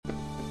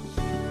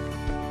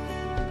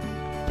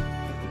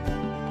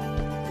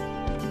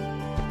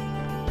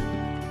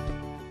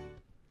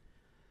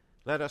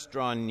Let us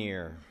draw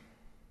near.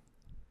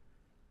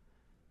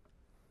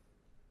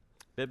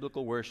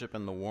 Biblical worship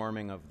and the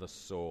warming of the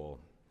soul.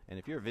 And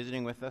if you're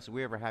visiting with us,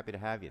 we're ever happy to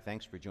have you.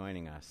 Thanks for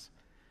joining us.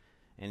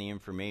 Any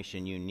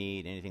information you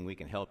need, anything we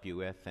can help you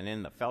with. And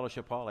in the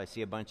fellowship hall, I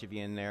see a bunch of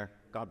you in there.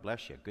 God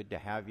bless you. Good to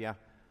have you.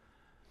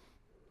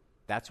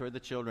 That's where the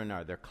children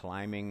are. They're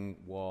climbing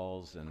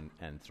walls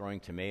and throwing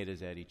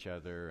tomatoes at each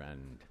other.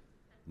 And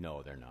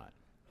no, they're not.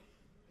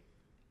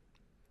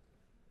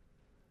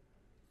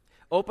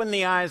 Open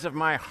the eyes of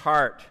my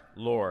heart,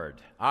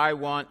 Lord. I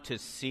want to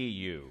see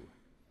you.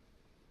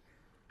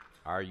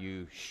 Are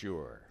you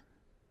sure?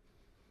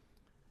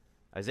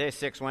 Isaiah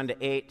 6,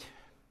 1-8.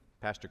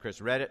 Pastor Chris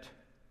read it.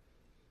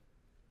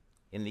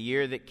 In the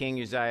year that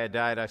King Uzziah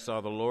died, I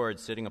saw the Lord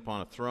sitting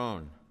upon a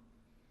throne,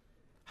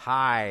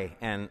 high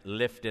and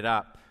lifted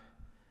up.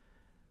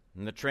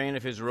 And the train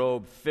of his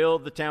robe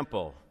filled the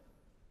temple.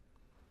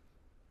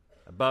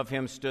 Above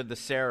him stood the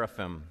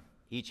seraphim.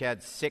 Each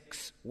had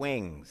 6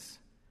 wings.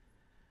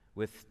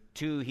 With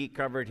 2 he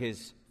covered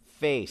his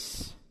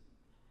face.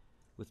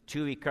 With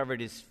 2 he covered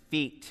his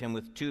feet. And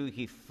with 2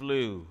 he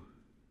flew.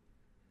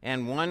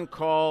 And one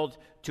called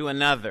to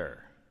another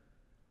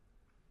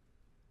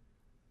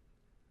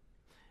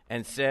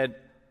and said,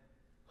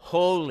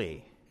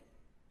 Holy,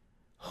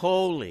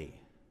 holy,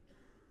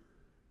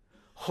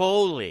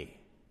 holy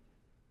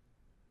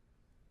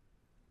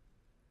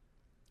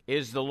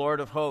is the Lord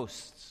of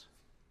hosts.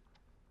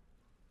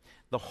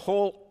 The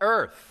whole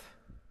earth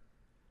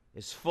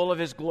is full of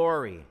his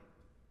glory.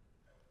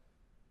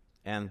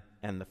 And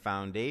the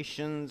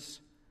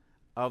foundations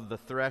of the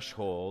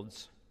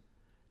thresholds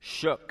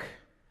shook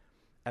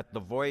at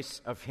the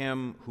voice of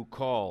him who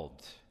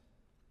called.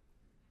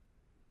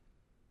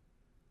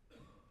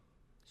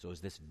 So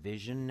is this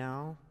vision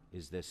now?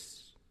 Is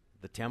this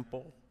the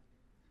temple?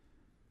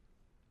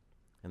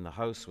 And the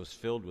house was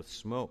filled with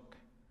smoke.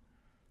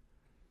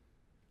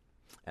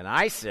 And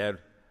I said,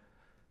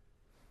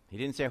 he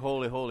didn't say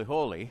holy, holy,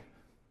 holy.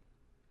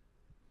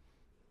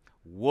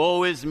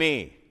 Woe is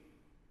me,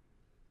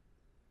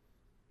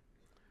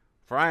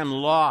 for I am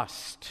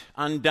lost,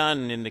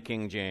 undone in the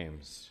King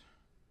James.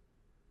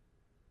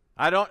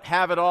 I don't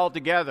have it all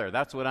together.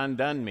 That's what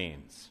undone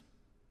means.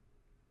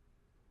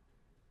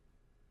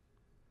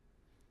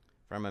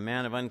 For I'm a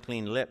man of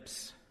unclean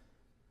lips,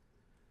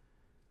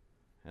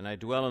 and I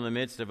dwell in the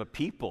midst of a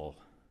people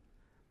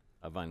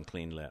of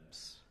unclean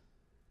lips.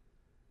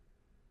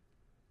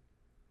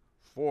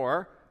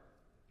 For,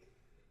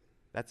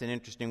 that's an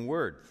interesting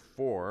word.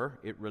 For,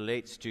 it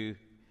relates to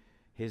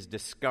his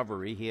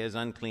discovery. He has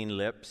unclean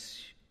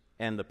lips,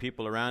 and the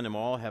people around him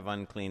all have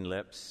unclean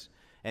lips.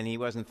 And he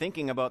wasn't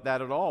thinking about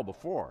that at all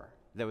before.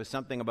 There was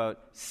something about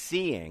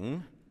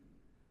seeing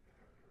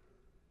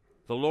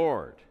the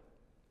Lord.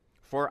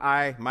 For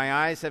my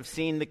eyes have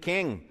seen the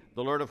King,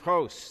 the Lord of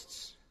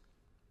hosts.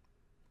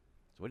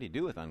 So what do you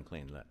do with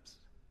unclean lips?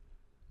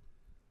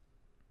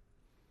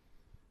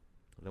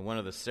 Then one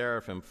of the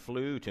seraphim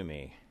flew to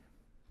me,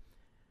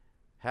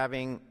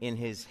 having in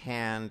his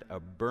hand a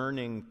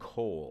burning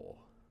coal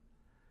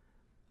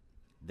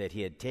that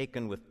he had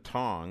taken with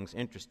tongs.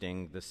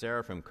 Interesting, the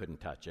seraphim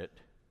couldn't touch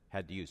it,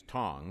 had to use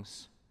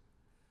tongs,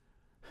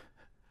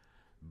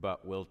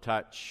 but will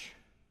touch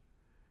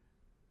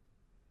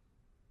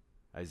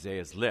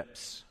Isaiah's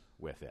lips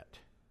with it.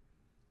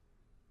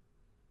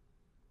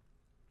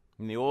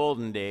 In the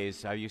olden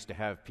days, I used to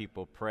have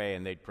people pray,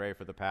 and they'd pray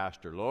for the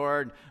pastor,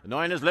 Lord,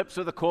 anoint his lips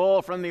with a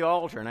coal from the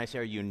altar. And I say,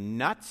 are you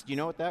nuts? Do you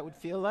know what that would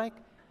feel like?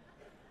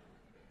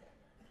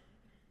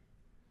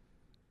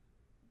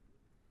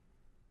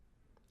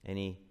 And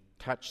he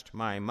touched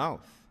my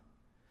mouth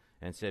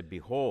and said,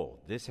 behold,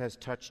 this has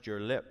touched your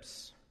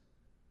lips.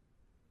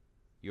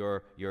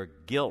 Your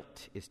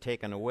guilt is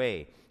taken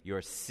away.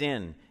 Your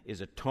sin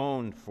is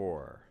atoned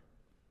for.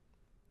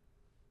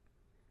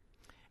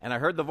 And I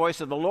heard the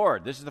voice of the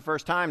Lord. This is the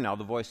first time now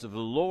the voice of the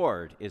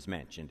Lord is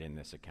mentioned in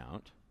this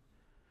account.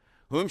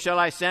 Whom shall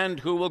I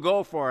send? Who will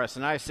go for us?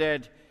 And I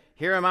said,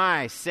 here am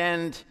I.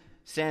 Send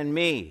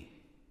me.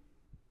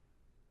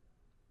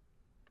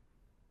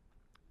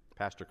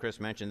 Pastor Chris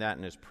mentioned that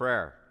in his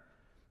prayer.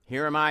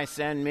 Here am I,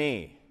 send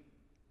me.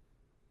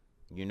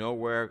 You know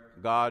where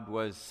God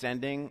was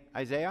sending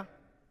Isaiah?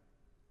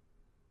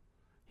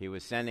 He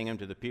was sending him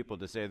to the people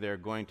to say they're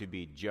going to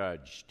be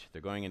judged.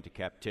 They're going into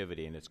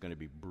captivity, and it's going to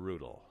be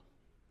brutal.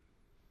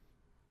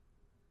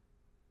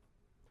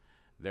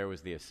 There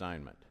was the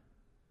assignment.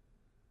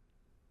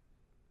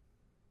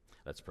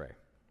 Let's pray.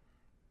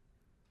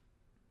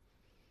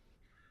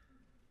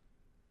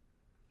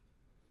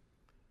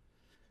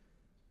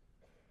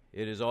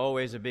 It is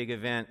always a big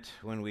event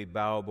when we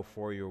bow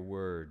before your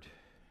word.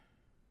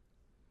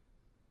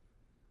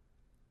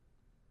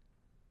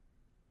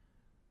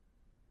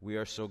 We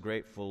are so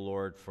grateful,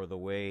 Lord, for the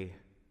way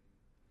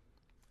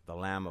the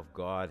Lamb of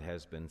God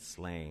has been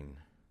slain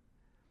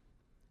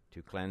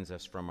to cleanse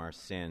us from our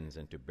sins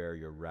and to bear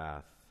your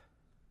wrath,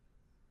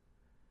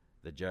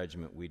 the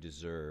judgment we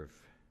deserve.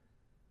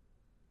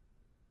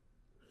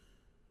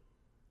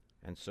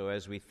 And so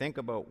as we think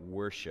about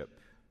worship,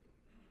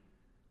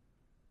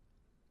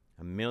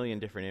 A million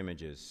different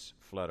images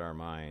flood our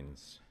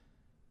minds.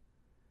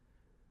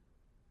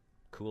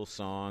 Cool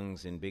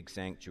songs in big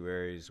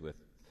sanctuaries with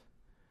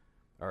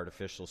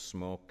artificial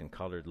smoke and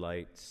colored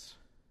lights.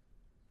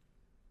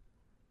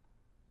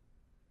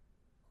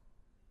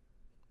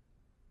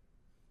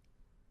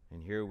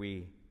 And here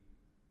we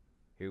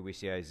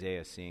see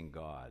Isaiah seeing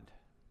God.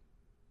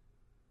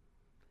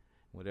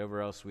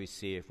 Whatever else we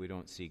see, if we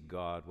don't see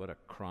God, what a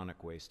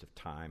chronic waste of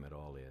time it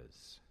all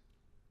is.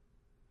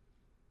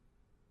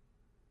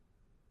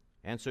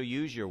 And so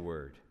use your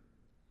word.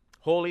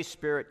 Holy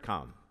Spirit,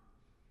 come.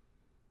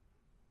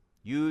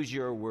 Use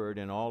your word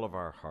in all of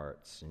our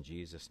hearts. In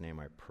Jesus' name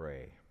I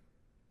pray.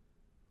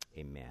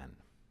 Amen.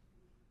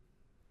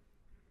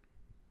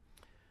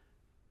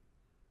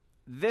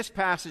 This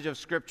passage of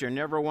Scripture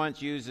never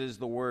once uses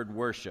the word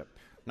worship.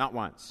 Not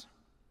once.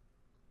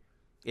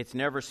 It's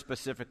never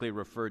specifically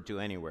referred to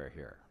anywhere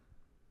here.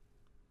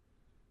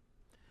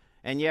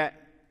 And yet,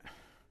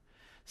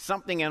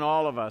 something in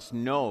all of us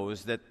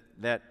knows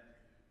that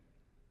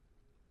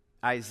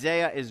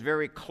Isaiah is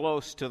very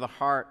close to the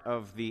heart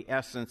of the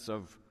essence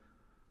of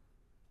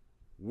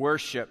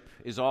worship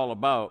is all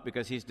about,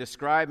 because he's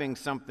describing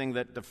something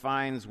that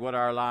defines what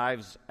our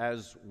lives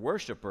as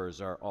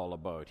worshipers are all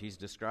about. He's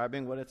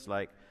describing what it's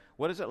like.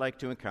 What is it like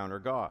to encounter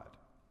God?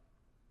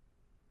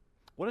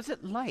 What is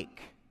it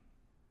like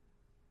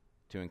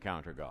to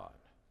encounter God?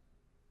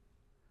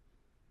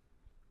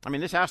 I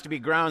mean, this has to be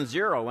ground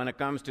zero when it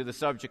comes to the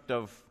subject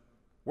of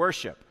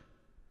worship.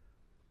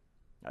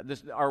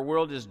 Our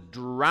world is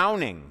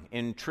drowning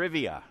in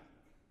trivia.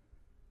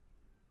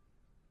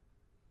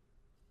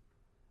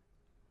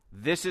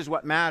 This is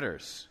what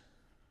matters.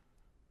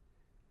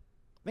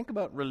 Think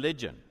about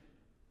religion.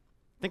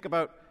 Think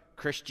about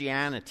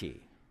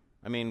Christianity.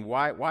 I mean,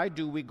 why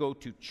do we go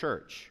to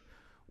church?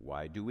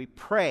 Why do we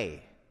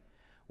pray?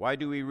 Why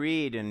do we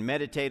read and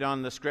meditate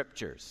on the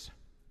Scriptures?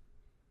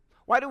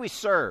 Why do we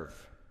serve?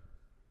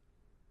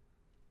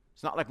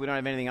 It's not like we don't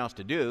have anything else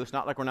to do. It's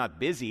not like we're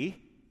not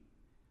busy.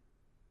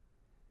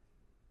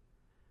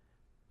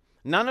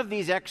 None of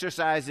these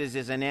exercises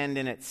is an end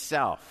in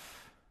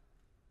itself.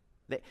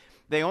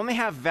 They only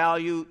have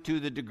value to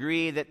the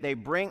degree that they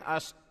bring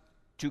us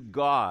to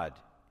God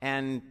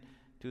and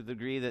to the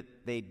degree that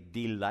they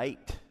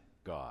delight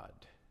God.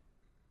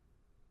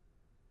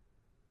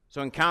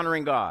 So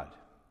encountering God.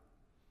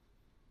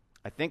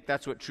 I think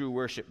that's what true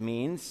worship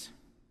means.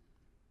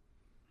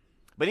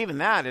 But even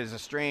that is a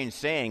strange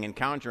saying,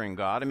 encountering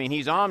God. I mean,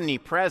 he's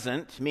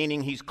omnipresent,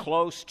 meaning he's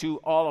close to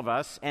all of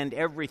us and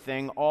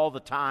everything all the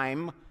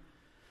time.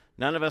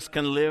 None of us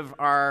can live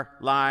our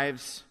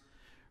lives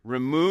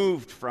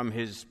removed from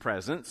his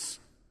presence.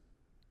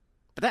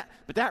 But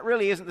that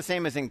really isn't the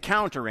same as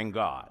encountering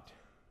God.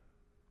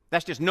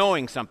 That's just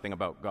knowing something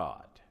about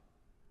God.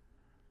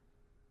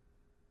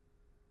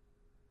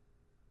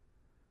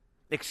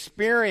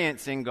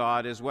 Experiencing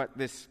God is what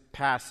this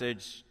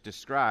passage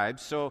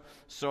describes.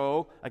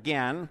 So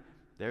again,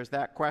 there's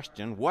that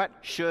question. What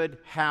should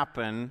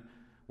happen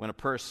when a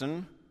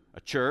person, a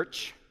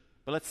church,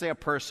 but let's say a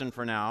person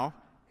for now,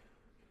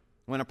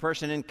 when a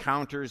person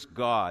encounters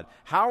God?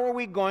 How are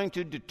we going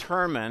to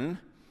determine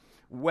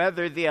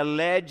whether the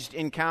alleged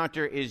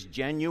encounter is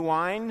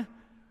genuine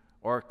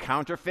or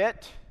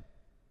counterfeit?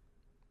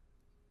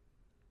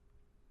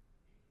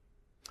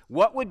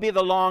 What would be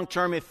the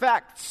long-term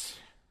effects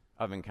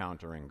of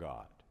encountering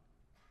God?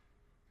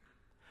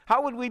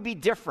 How would we be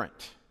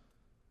different?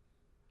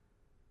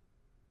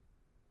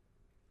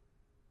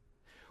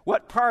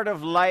 What part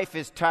of life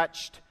is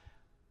touched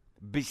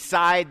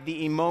beside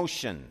the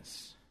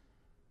emotions?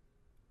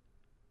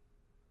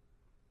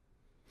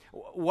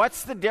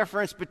 What's the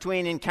difference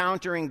between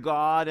encountering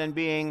God and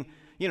being,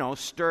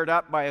 stirred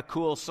up by a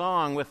cool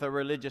song with a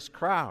religious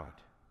crowd?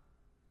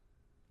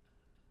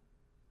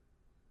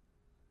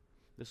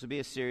 This will be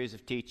a series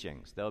of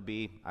teachings. There'll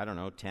be,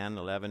 10,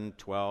 11,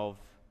 12.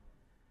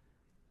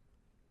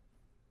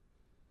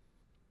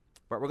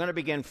 But we're going to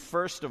begin,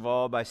 first of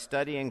all, by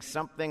studying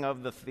something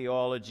of the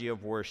theology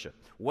of worship.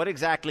 What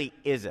exactly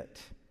is it?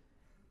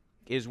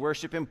 Is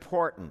worship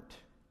important?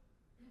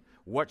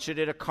 What should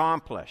it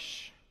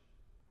accomplish?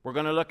 We're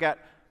going to look at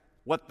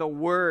what the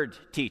Word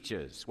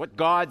teaches, what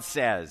God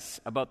says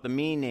about the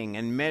meaning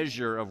and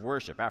measure of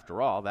worship.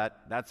 After all,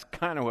 that's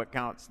kind of what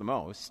counts the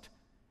most.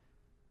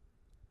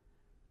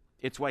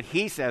 It's what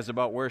He says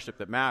about worship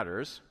that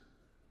matters,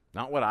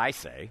 not what I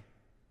say.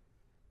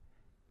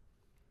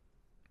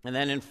 And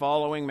then in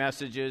following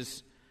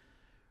messages,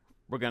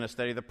 we're going to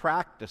study the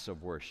practice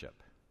of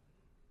worship.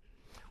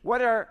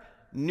 What are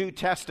New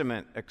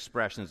Testament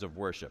expressions of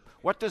worship?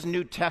 What does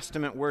New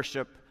Testament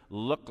worship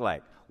look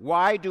like?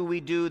 Why do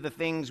we do the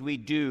things we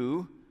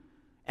do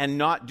and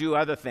not do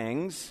other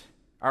things?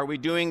 Are we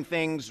doing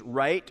things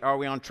right? Are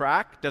we on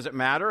track? Does it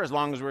matter as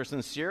long as we're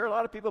sincere? A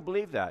lot of people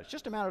believe that. It's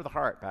just a matter of the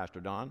heart, Pastor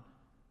Don.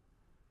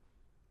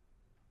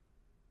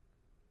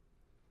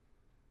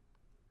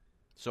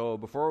 So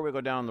before we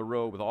go down the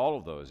road with all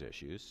of those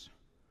issues,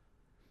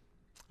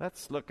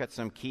 let's look at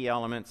some key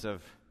elements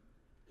of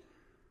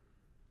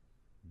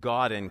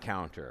God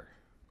encounter.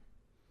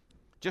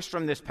 Just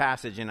from this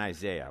passage in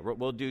Isaiah.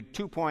 We'll do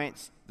 2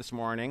 points this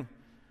morning,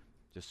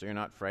 just so you're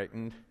not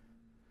frightened.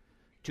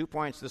 2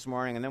 points this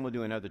morning, and then we'll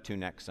do another 2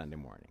 next Sunday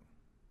morning.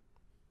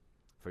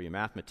 For you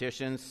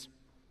mathematicians,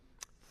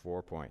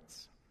 4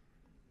 points.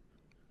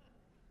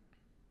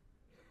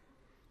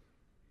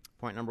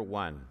 Point number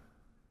 1.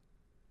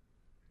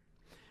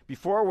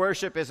 Before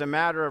worship is a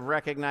matter of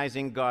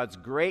recognizing God's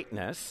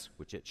greatness,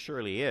 which it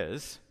surely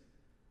is,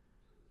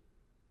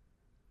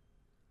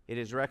 it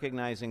is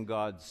recognizing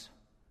God's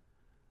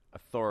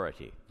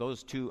authority.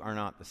 Those two are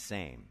not the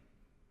same.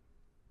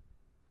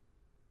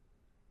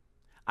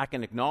 I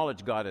can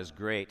acknowledge God as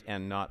great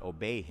and not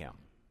obey him,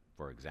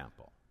 for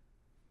example.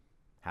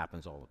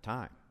 Happens all the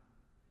time.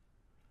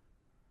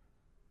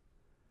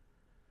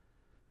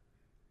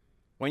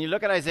 When you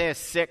look at Isaiah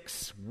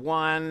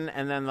 6:1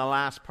 and then the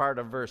last part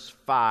of verse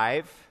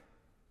 5,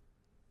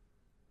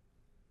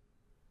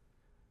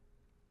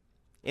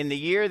 in the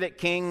year that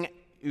King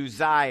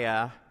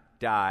Uzziah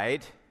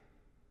died,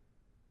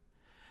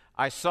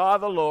 I saw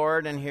the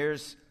Lord, and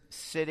here's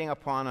sitting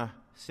upon a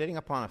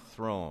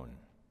throne,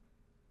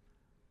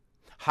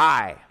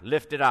 high,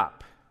 lifted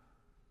up.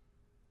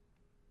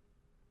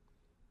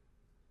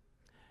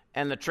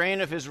 And the train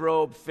of his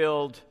robe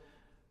filled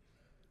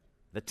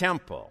the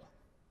temple.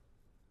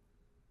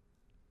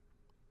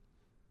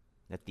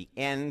 At the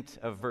end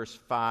of verse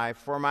 5,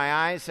 for my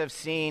eyes have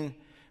seen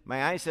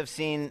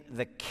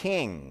the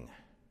King,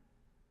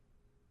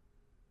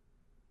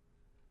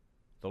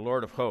 the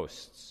Lord of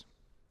hosts.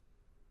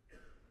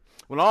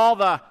 When all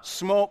the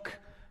smoke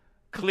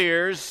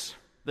clears,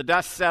 the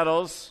dust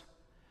settles,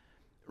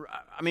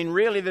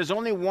 really, there's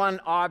only one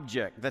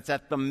object that's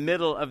at the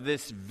middle of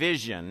this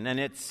vision,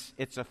 and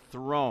it's a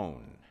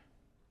throne.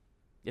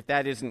 If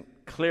that isn't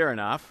clear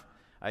enough,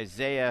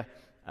 Isaiah,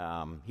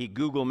 he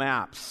Google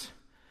Maps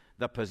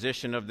the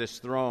position of this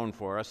throne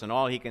for us, and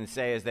all he can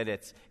say is that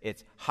it's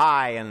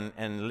high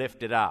and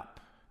lifted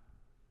up.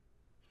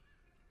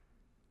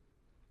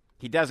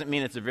 He doesn't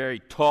mean it's a very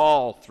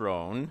tall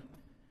throne.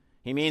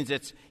 He means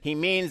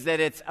that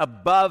it's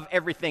above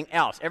everything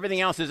else.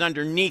 Everything else is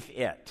underneath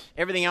it.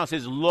 Everything else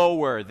is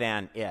lower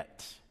than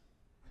it.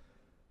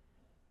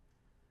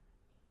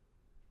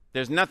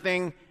 There's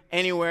nothing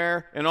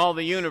anywhere in all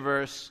the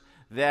universe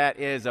that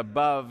is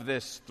above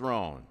this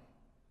throne.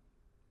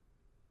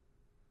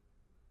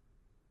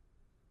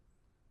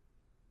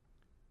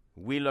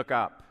 We look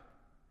up.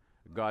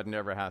 God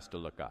never has to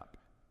look up.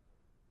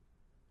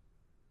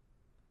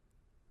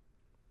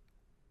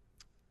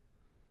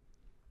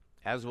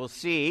 As we'll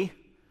see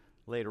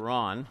later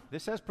on,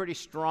 this has pretty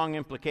strong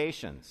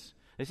implications.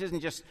 This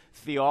isn't just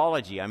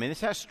theology.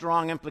 This has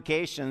strong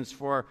implications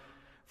for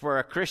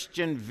a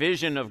Christian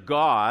vision of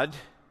God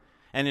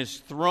and his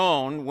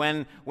throne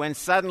when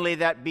suddenly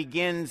that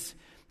begins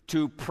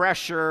to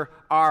pressure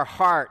our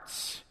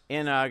hearts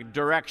in a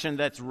direction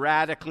that's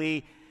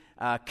radically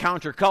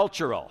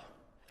countercultural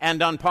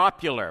and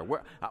unpopular.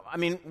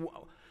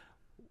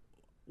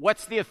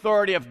 What's the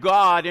authority of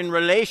God in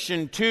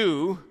relation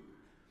to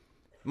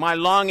my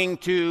longing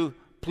to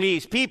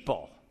please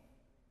people?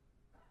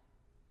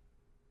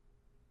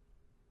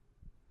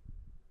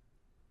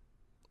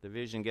 The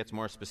vision gets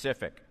more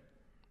specific.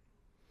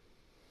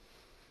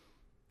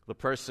 The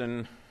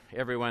person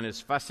everyone is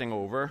fussing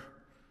over,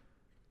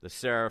 the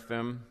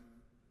seraphim,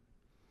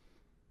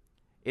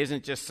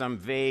 isn't just some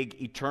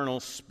vague eternal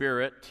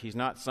spirit. He's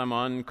not some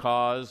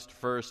uncaused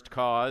first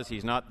cause.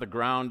 He's not the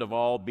ground of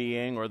all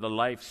being or the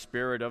life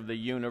spirit of the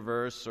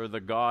universe or the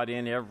God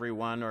in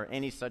everyone or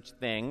any such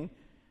thing.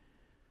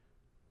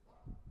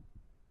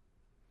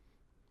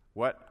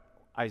 What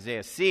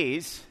Isaiah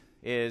sees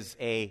is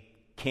a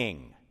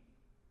king.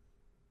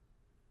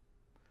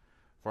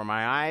 For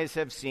my eyes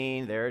have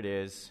seen, there it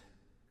is,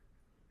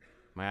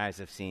 my eyes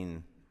have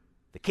seen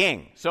the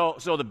king. So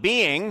the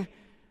being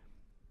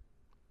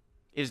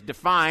is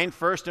defined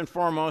first and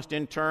foremost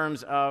in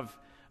terms of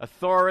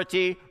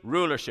authority,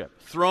 rulership.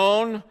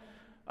 Throne,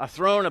 a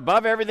throne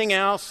above everything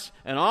else,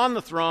 and on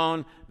the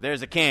throne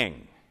there's a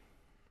king.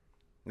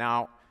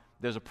 Now,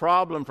 there's a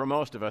problem for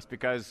most of us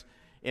because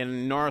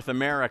in North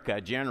America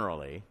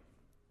generally,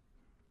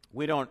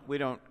 we don't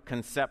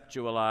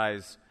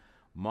conceptualize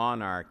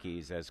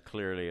monarchies as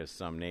clearly as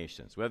some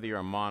nations. Whether you're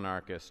a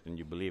monarchist and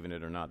you believe in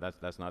it or not,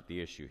 that's not the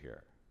issue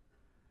here.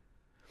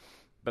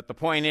 But the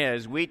point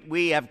is,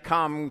 we have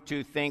come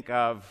to think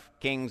of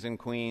kings and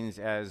queens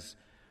as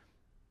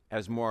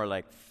more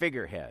like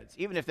figureheads,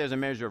 even if there's a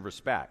measure of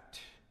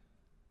respect.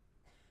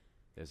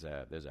 There's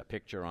a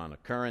picture on a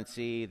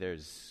currency.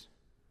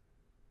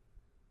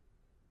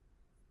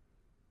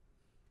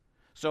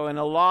 So in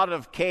a lot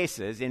of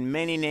cases, in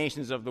many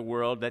nations of the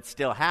world that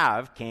still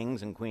have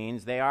kings and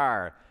queens, they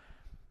are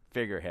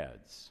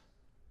figureheads.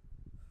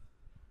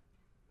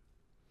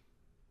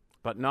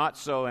 But not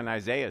so in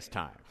Isaiah's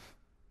time.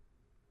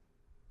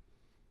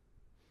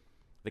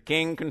 The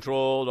king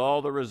controlled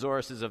all the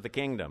resources of the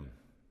kingdom.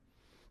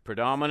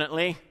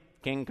 Predominantly,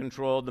 king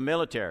controlled the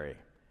military.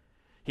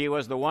 He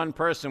was the one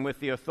person with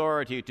the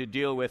authority to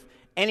deal with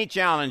any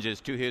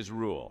challenges to his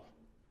rule.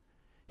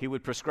 He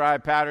would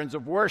prescribe patterns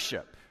of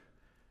worship.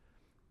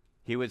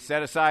 He would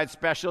set aside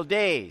special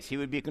days. He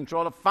would be in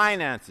control of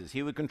finances.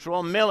 He would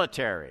control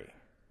military.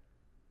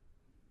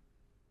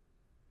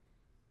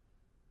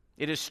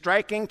 It is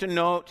striking to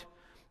note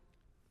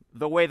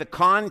the way the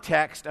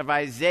context of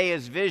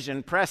Isaiah's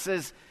vision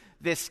presses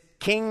this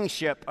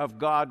kingship of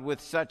God with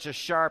such a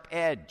sharp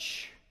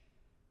edge.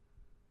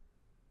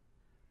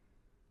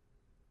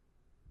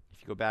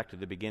 If you go back to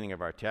the beginning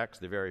of our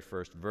text, the very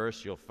first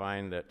verse, you'll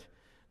find that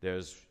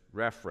there's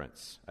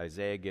reference.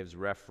 Isaiah gives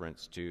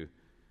reference to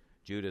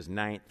Judah's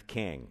 9th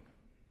king,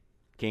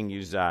 King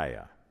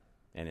Uzziah,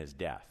 and his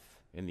death.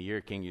 In the year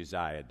King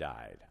Uzziah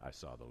died, I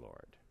saw the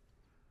Lord.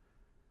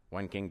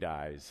 One king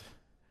dies,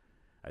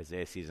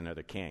 Isaiah sees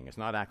another king. It's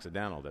not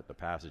accidental that the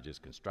passage is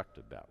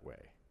constructed that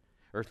way.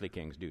 Earthly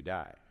kings do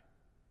die.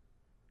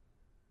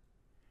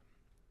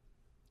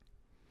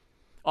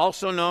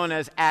 Also known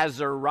as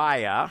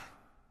Azariah,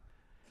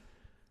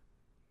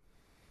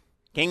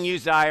 King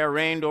Uzziah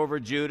reigned over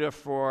Judah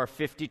for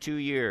 52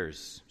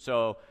 years.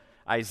 So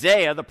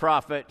Isaiah, the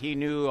prophet, he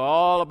knew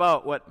all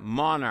about what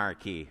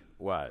monarchy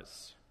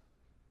was.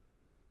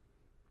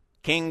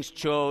 Kings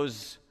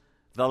chose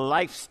the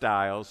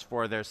lifestyles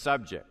for their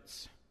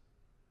subjects.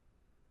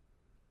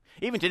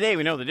 Even today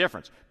we know the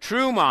difference.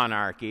 True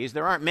monarchies,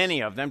 there aren't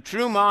many of them,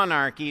 true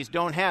monarchies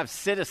don't have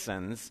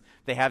citizens,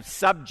 they have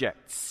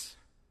subjects.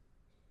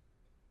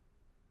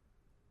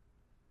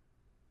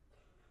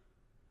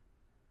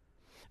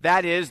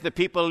 That is, the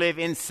people live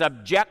in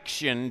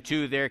subjection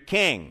to their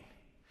king.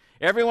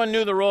 Everyone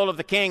knew the role of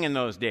the king in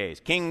those days.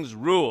 Kings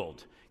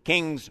ruled.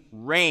 Kings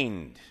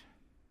reigned.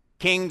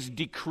 Kings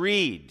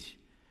decreed.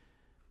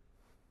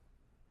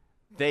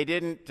 They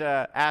didn't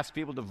ask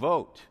people to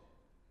vote.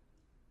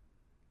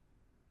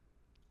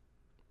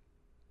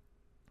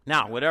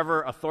 Now,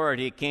 whatever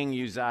authority King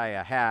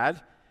Uzziah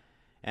had,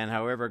 and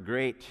however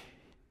great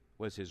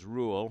was his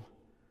rule,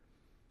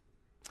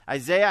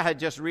 Isaiah had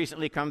just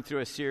recently come through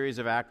a series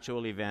of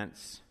actual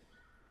events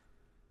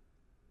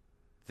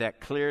that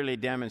clearly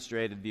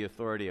demonstrated the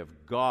authority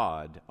of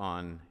God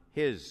on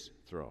his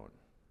throne.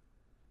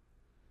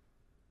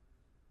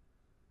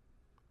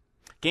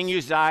 King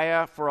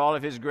Uzziah, for all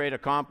of his great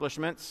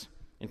accomplishments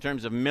in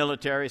terms of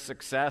military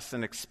success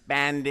and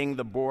expanding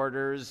the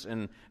borders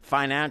and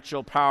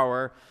financial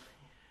power,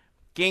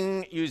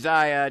 King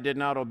Uzziah did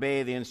not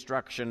obey the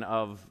instruction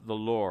of the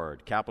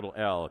Lord, capital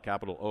L,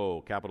 capital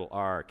O, capital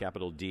R,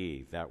 capital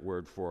D, that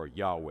word for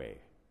Yahweh.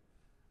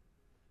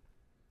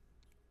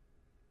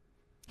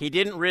 He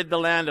didn't rid the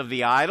land of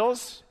the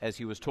idols, as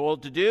he was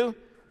told to do.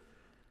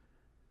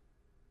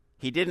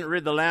 He didn't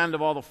rid the land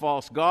of all the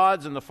false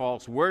gods and the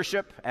false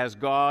worship, as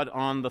God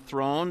on the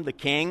throne, the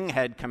king,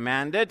 had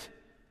commanded.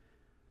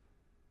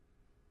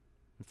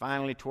 And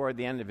finally, toward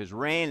the end of his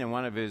reign, in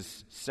one of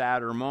his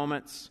sadder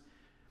moments,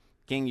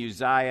 King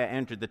Uzziah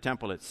entered the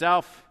temple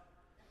itself,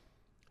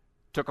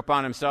 took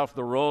upon himself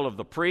the role of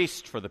the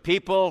priest for the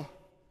people.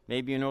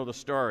 Maybe you know the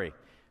story.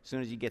 As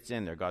soon as he gets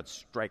in there, God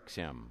strikes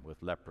him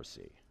with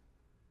leprosy.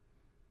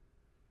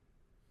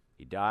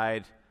 He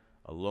died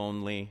a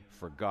lonely,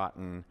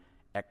 forgotten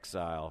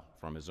exile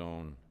from his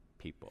own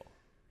people.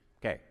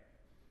 Okay.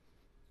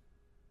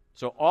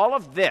 So all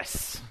of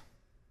this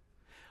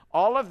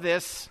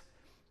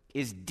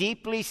is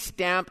deeply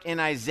stamped in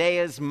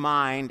Isaiah's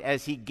mind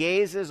as he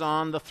gazes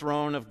on the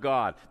throne of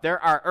God.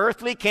 There are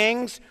earthly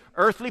kings,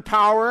 earthly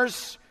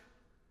powers,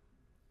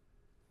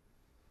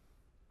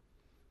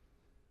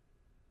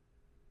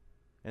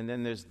 and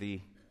then there's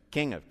the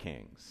King of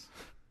Kings.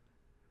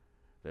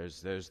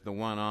 There's the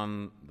one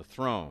on the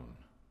throne.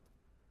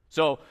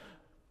 So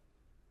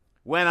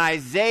when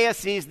Isaiah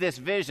sees this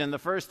vision, the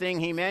first thing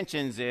he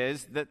mentions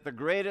is that the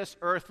greatest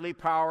earthly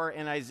power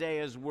in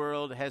Isaiah's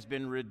world has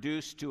been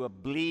reduced to a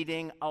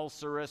bleeding,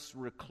 ulcerous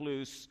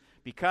recluse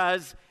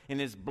because in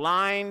his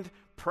blind,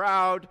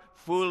 proud,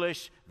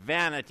 foolish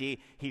vanity,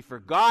 he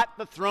forgot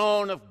the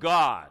throne of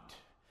God.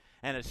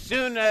 And as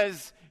soon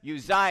as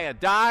Uzziah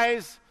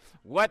dies,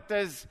 what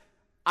does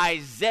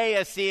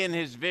Isaiah see in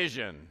his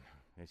vision?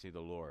 I see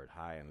the Lord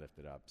high and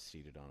lifted up,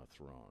 seated on a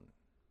throne.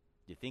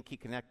 Do you think he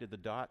connected the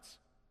dots?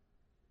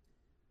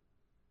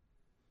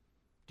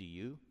 Do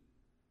you?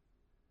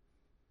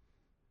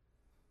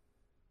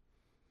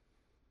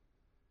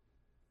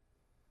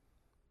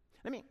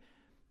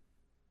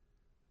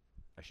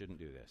 I shouldn't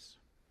do this,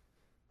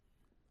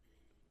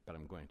 but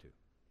I'm going to.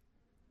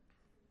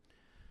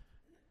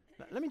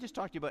 Let me just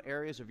talk to you about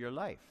areas of your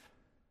life.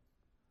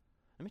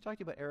 Let me talk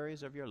to you about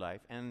areas of your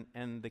life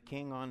and the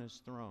king on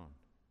his throne.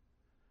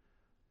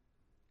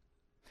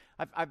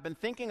 I've been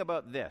thinking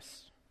about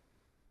this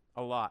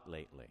a lot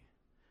lately.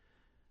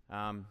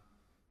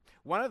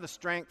 One of the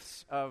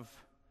strengths of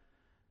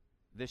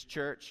this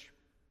church,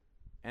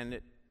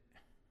 and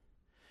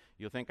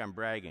you'll think I'm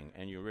bragging,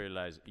 and you'll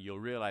realize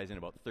in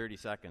about 30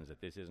 seconds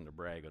that this isn't a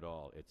brag at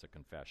all. It's a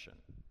confession.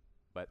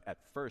 But at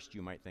first,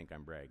 you might think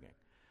I'm bragging.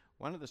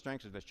 One of the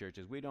strengths of this church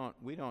is we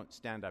don't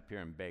stand up here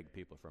and beg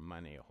people for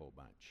money a whole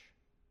bunch.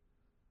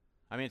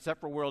 I mean, except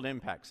for World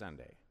Impact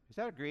Sunday. Is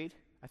that agreed?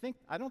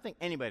 I don't think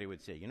anybody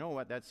would say, you know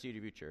what, that's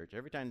CW Church.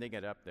 Every time they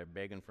get up, they're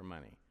begging for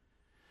money.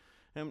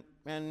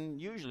 And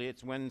usually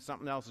it's when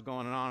something else is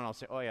going on, I'll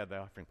say, oh yeah, the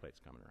offering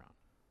plate's coming around.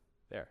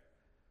 There.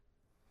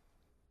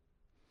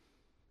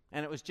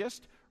 And it was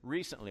just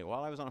recently,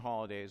 while I was on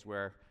holidays,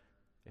 where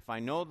if I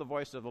know the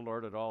voice of the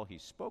Lord at all, he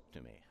spoke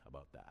to me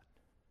about that.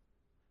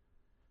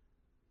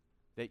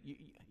 That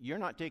you're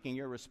not taking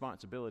your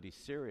responsibility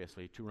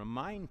seriously to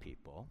remind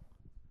people,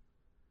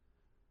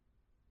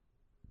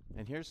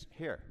 and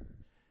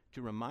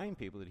to remind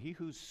people that he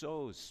who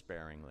sows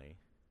sparingly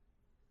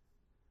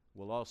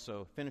will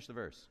also, finish the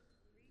verse.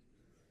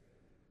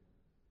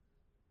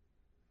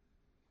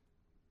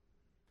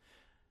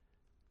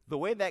 The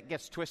way that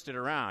gets twisted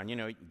around,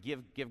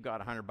 give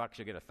God $100,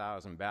 you'll get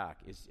 1,000 back,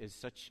 is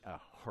such a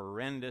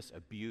horrendous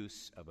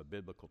abuse of a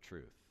biblical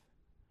truth.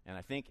 And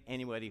I think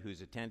anybody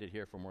who's attended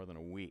here for more than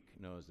a week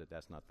knows that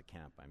that's not the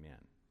camp I'm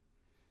in.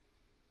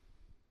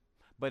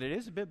 But it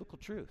is a biblical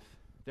truth.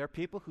 There are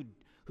people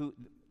who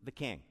the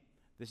king,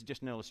 this is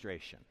just an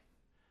illustration,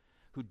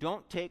 who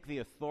don't take the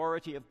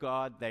authority of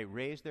God. They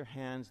raise their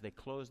hands, they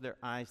close their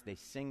eyes, they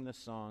sing the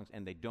songs,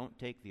 and they don't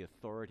take the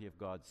authority of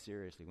God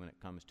seriously when it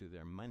comes to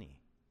their money.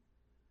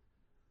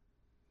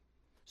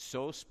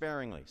 So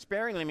sparingly.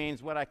 Sparingly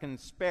means what I can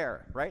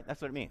spare, right?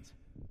 That's what it means.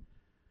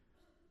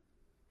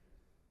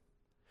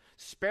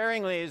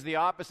 Sparingly is the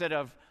opposite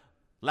of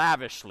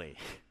lavishly,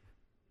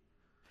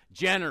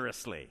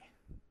 generously.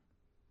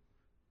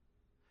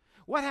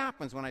 What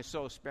happens when I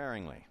sow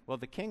sparingly? Well,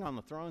 the king on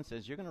the throne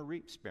says you're going to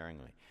reap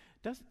sparingly.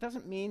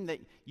 Doesn't mean that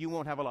you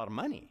won't have a lot of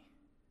money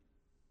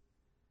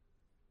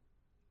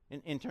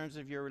in terms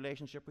of your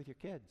relationship with your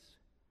kids,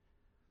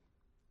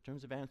 in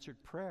terms of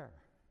answered prayer,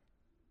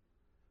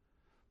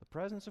 the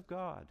presence of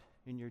God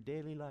in your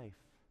daily life.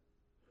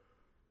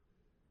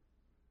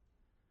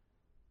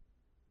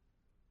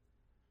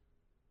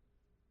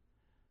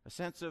 A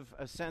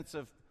sense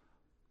of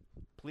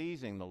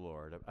pleasing the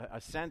Lord,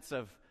 a sense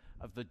of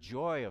the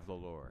joy of the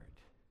Lord.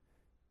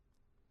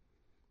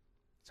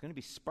 It's going to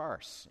be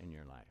sparse in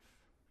your life.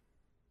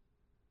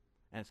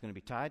 And it's going to be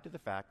tied to the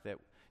fact that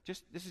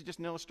this is just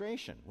an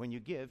illustration. When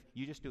you give,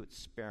 you just do it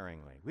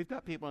sparingly. We've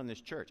got people in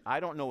this church. I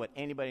don't know what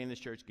anybody in this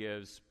church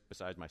gives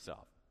besides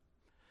myself.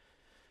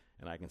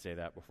 And I can say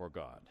that before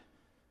God.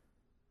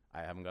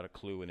 I haven't got a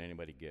clue what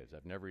anybody gives.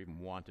 I've never even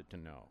wanted to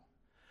know.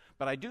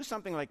 But I do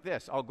something like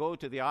this. I'll go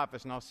to the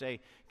office and I'll say,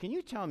 can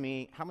you tell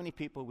me how many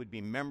people would be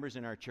members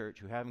in our church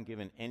who haven't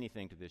given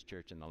anything to this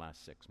church in the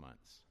last 6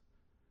 months?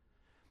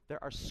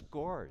 There are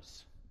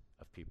scores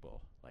of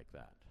people like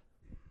that.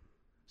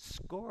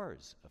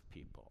 Scores of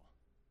people.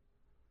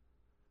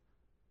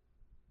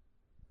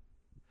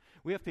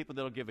 We have people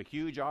that will give a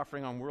huge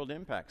offering on World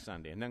Impact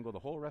Sunday and then go the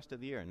whole rest of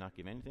the year and not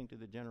give anything to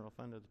the general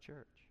fund of the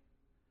church.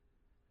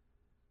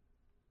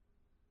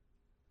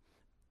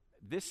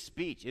 This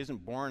speech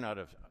isn't born out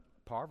of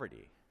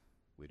poverty.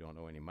 We don't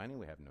owe any money.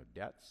 We have no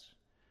debts.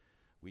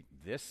 We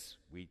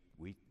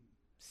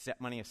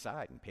set money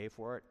aside and pay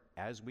for it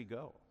as we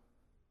go.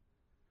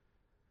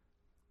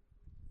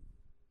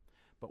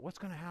 But what's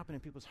going to happen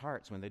in people's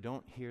hearts when they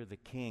don't hear the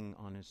king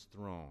on his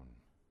throne?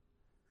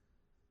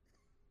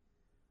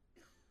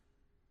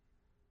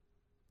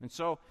 And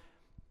so,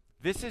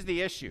 this is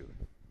the issue.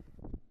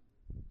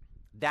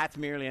 That's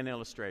merely an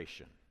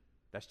illustration.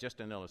 That's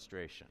just an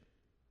illustration.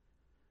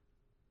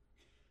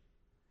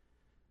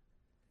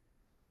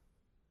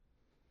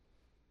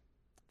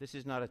 This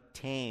is not a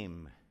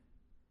tame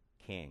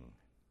king.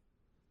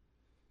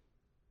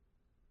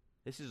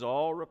 This is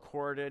all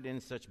recorded in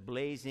such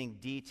blazing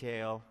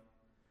detail,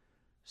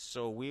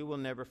 so we will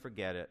never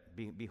forget it.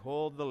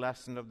 Behold the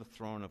lesson of the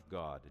throne of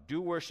God.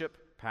 Do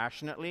worship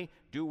passionately.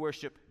 Do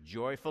worship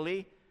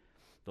joyfully.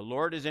 The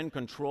Lord is in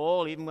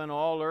control, even when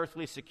all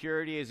earthly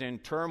security is in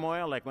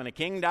turmoil, like when a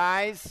king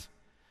dies.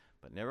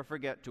 But never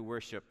forget to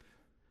worship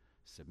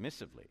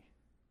submissively,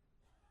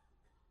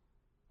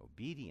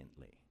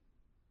 obediently,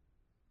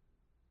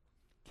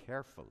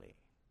 carefully.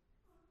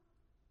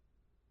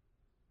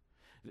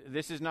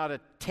 This is not a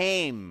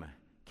tame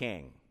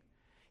king.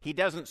 He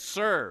doesn't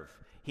serve.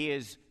 He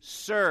is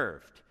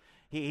served.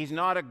 He's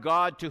not a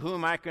God to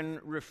whom I can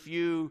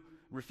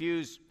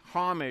refuse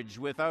homage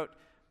without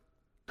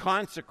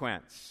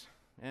consequence.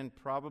 And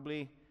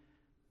probably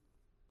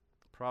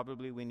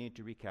we need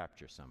to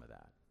recapture some of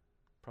that.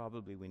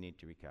 Probably we need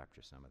to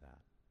recapture some of that.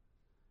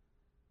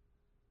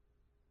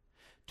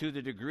 To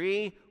the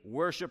degree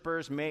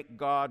worshipers make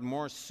God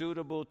more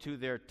suitable to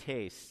their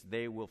tastes,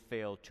 they will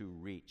fail to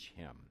reach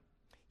him.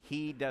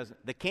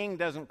 The king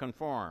doesn't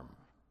conform.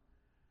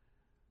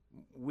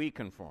 We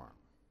conform.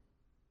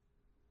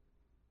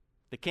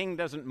 The king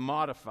doesn't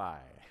modify.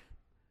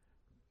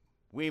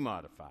 We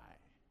modify.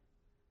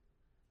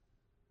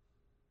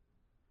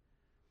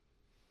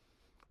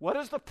 What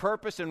is the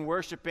purpose in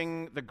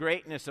worshiping the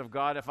greatness of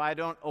God if I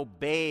don't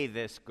obey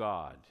this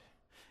God?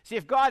 See,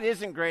 if God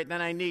isn't great,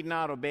 then I need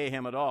not obey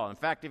him at all. In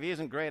fact, if he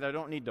isn't great, I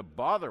don't need to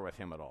bother with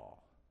him at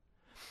all.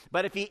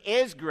 But if he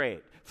is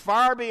great,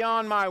 far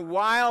beyond my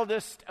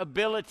wildest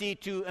ability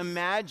to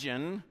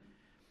imagine,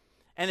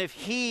 and if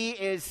he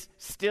is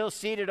still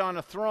seated on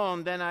a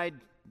throne, then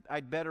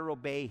I'd better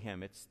obey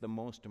him. It's the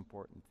most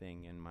important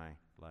thing in my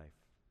life.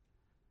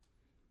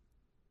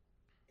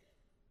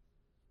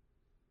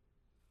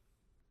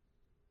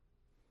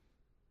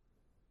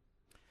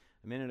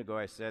 A minute ago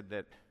I said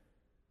that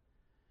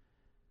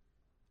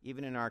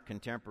even in our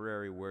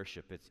contemporary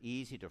worship, it's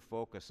easy to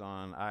focus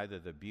on either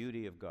the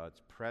beauty of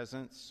God's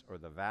presence or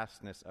the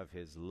vastness of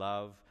his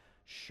love.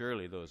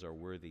 Surely those are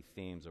worthy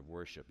themes of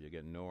worship. You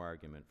get no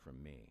argument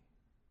from me.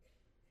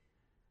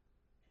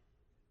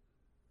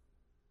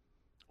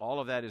 All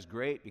of that is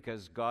great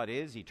because God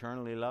is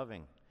eternally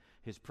loving.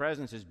 His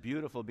presence is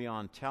beautiful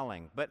beyond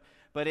telling, but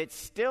it's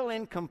still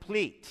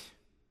incomplete.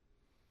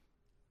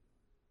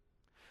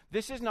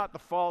 This is not the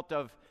fault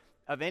of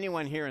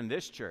anyone here in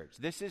this church.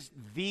 This is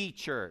the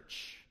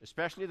church,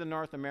 especially the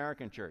North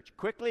American church.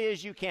 Quickly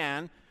as you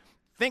can,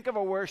 think of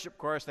a worship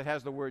chorus that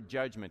has the word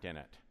judgment in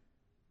it.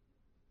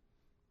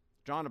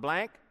 Drawn a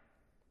blank?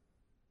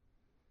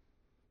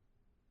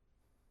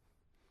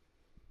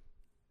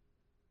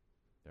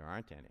 There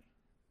aren't any.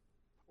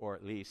 Or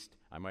at least,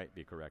 I might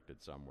be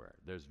corrected somewhere.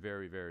 There's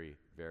very, very,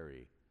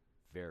 very,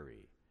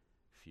 very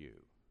few.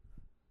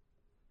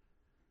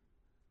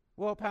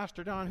 Well,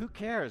 Pastor Don, who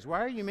cares?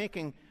 Why are you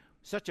making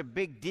such a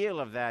big deal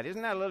of that?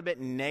 Isn't that a little bit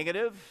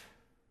negative?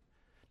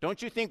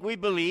 Don't you think we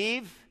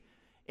believe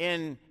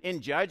in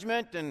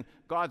judgment and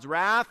God's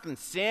wrath and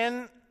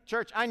sin?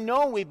 Church, I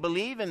know we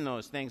believe in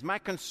those things. My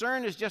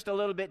concern is just a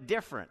little bit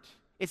different.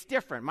 It's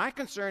different. My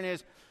concern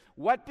is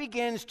what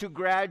begins to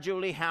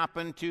gradually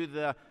happen to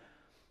the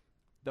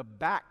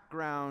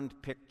background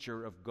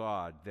picture of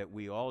God that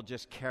we all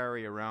just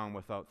carry around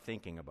without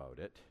thinking about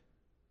it.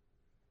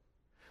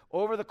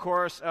 Over the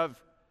course of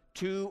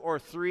 2 or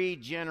 3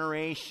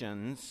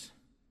 generations,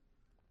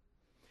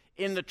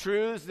 in the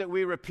truths that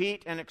we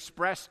repeat and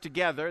express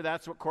together,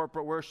 that's what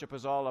corporate worship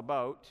is all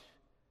about,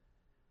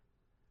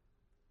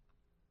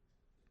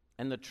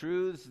 and the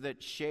truths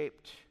that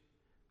shaped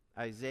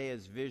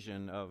Isaiah's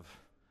vision of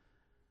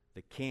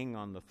the king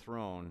on the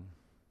throne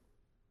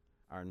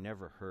are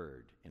never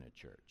heard in a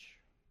church.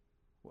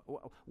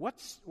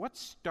 What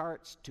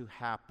starts to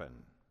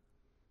happen?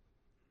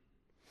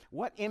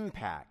 What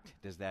impact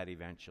does that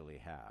eventually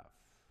have?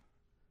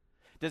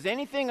 Does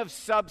anything of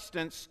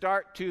substance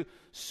start to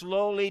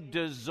slowly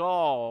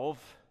dissolve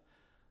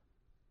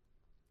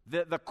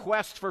the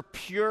quest for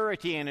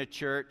purity in a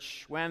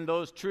church when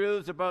those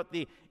truths about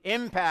the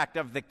impact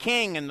of the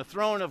king and the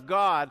throne of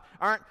God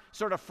aren't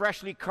sort of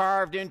freshly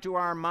carved into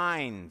our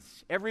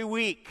minds every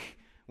week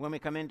when we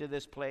come into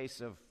this place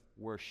of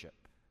worship?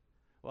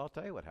 Well, I'll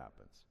tell you what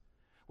happens.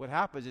 What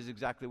happens is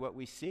exactly what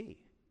we see.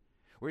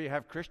 Where you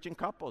have Christian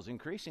couples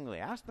increasingly.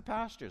 Ask the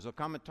pastors, they'll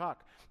come and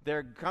talk.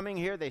 They're coming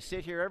here, they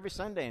sit here every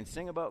Sunday and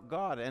sing about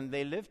God, and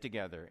they live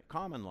together,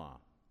 common law.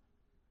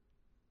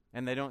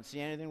 And they don't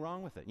see anything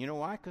wrong with it. You know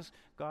why? Because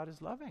God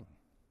is loving.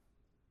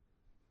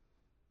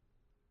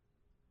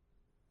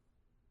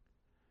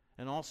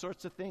 And all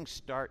sorts of things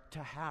start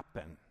to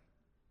happen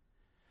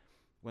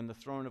when the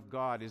throne of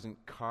God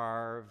isn't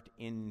carved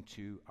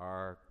into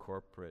our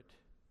corporate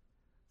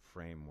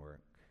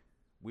framework.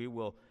 We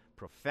will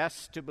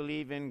profess to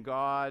believe in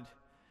God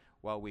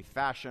while we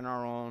fashion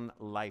our own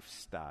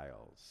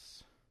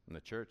lifestyles. And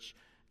the church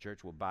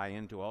will buy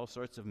into all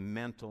sorts of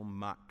mental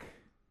muck.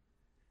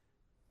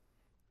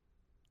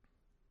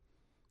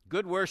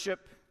 Good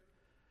worship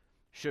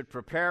should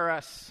prepare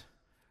us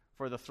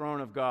for the throne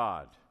of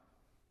God.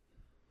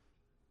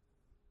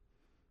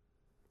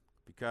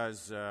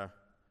 Because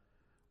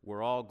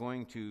we're all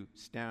going to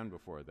stand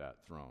before that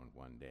throne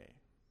one day.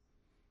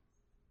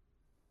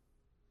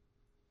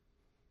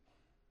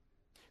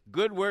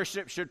 Good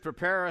worship should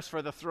prepare us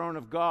for the throne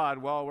of God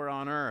while we're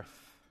on earth.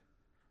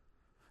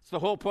 It's the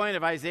whole point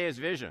of Isaiah's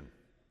vision.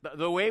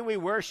 The way we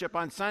worship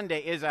on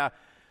Sunday is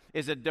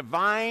a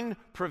divine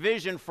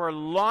provision for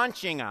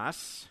launching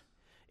us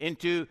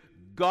into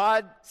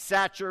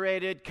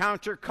God-saturated,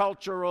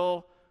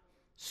 countercultural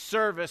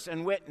service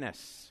and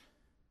witness.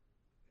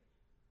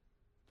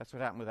 That's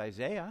what happened with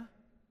Isaiah.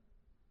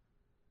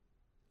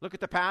 Look at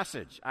the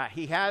passage.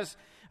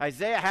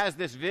 Isaiah has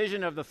this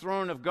vision of the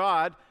throne of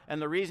God,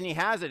 and the reason he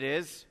has it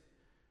is,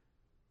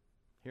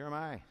 here am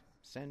I,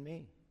 send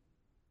me.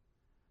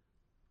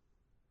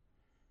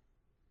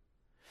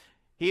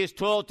 He is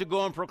told to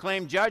go and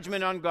proclaim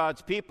judgment on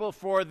God's people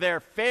for their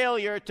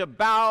failure to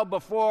bow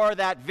before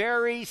that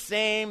very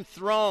same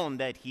throne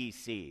that he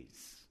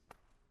sees.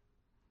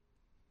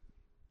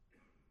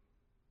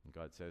 And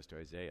God says to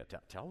Isaiah,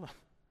 tell them.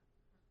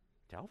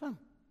 Tell them.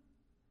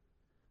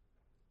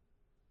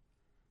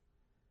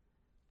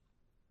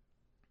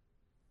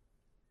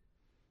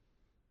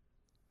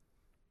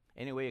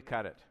 Any way you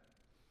cut it,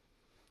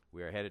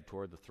 we are headed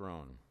toward the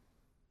throne.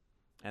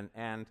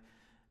 And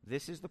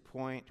this is the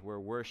point where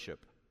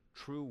worship,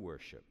 true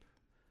worship,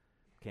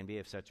 can be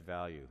of such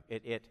value.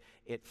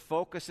 It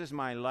focuses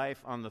my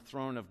life on the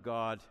throne of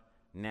God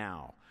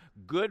now.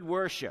 Good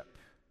worship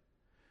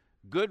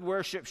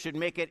should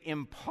make it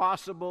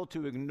impossible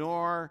to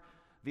ignore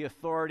the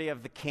authority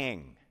of the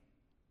King.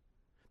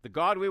 The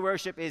God we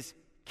worship is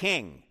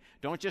King.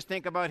 Don't just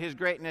think about his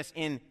greatness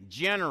in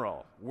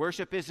general.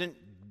 Worship isn't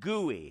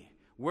gooey.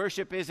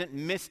 Worship isn't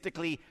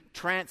mystically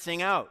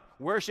trancing out.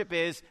 Worship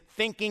is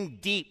thinking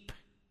deep.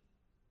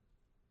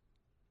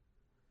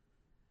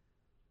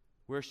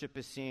 Worship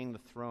is seeing the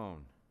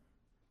throne.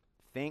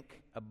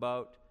 Think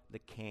about the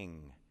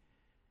King.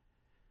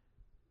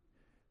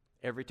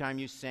 Every time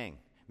you sing,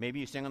 maybe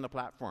you sing on the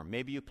platform,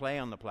 maybe you play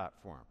on the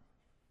platform.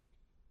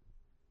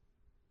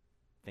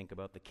 Think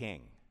about the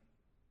King,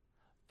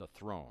 the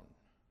throne.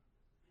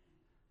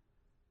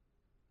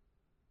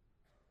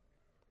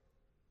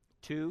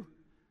 2,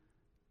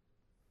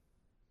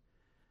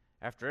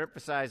 after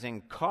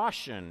emphasizing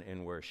caution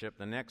in worship,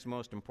 the next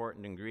most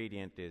important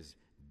ingredient is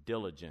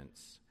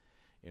diligence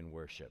in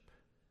worship.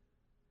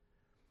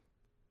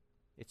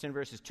 It's in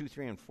verses 2,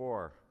 3, and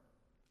 4.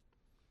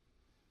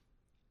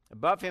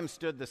 Above him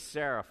stood the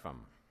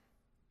seraphim.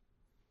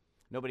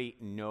 Nobody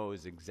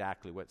knows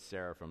exactly what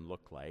seraphim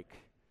look like.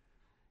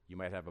 You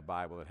might have a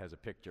Bible that has a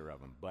picture of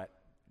them, but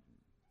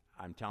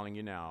I'm telling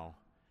you now,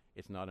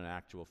 it's not an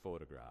actual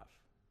photograph.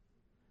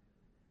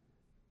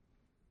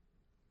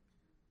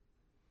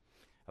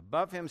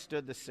 Above him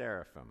stood the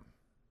seraphim.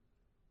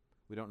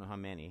 We don't know how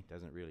many,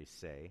 doesn't really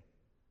say.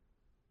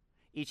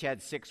 Each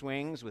had 6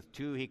 wings. With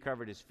 2 he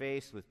covered his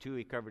face, with 2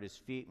 he covered his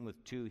feet, and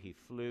with 2 he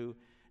flew.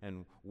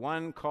 And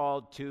one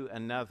called to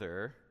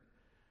another.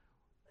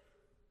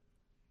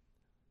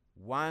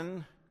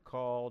 One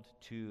called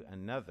to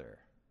another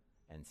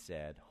and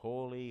said,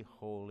 Holy,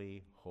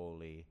 holy,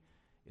 holy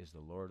is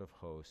the Lord of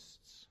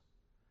hosts.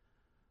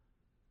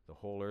 The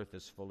whole earth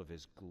is full of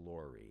his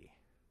glory.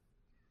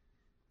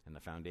 And the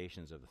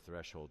foundations of the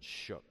threshold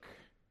shook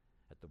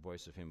at the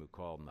voice of him who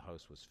called, and the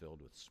house was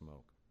filled with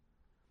smoke.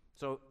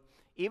 So,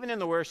 even in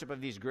the worship of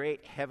these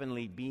great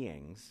heavenly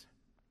beings,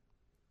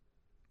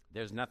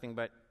 there's nothing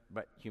but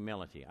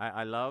humility.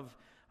 I love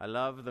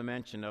the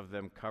mention of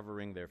them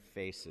covering their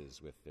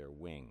faces with their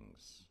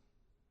wings.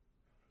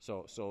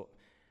 So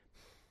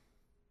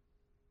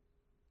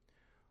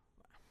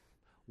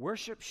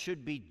worship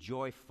should be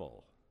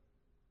joyful.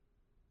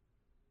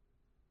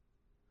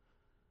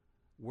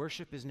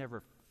 Worship is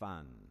never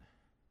fun.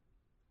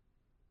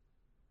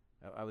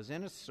 I was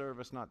in a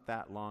service not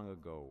that long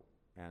ago,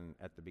 and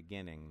at the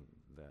beginning,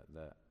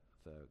 the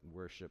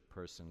worship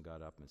person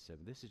got up and said,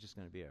 "This is just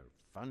going to be a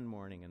fun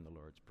morning in the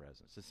Lord's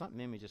presence." So something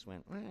in me just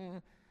went,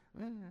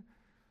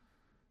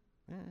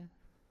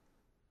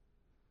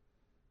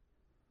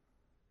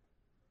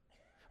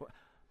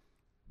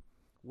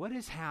 What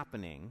is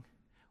happening?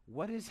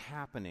 What is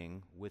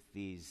happening with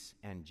these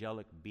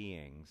angelic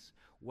beings?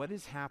 What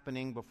is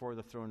happening before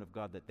the throne of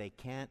God that they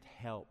can't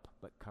help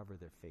but cover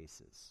their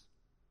faces?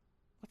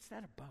 What's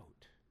that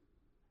about?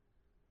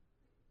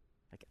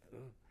 Like,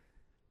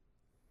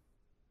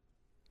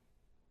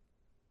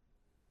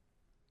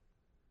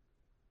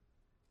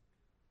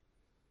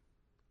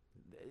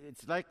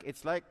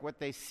 It's like what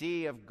they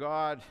see of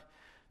God,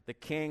 the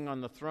King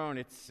on the throne.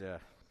 It's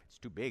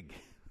too big.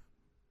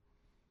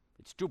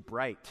 It's too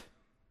bright.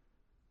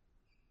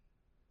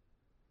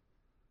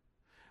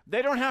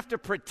 They don't have to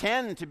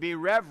pretend to be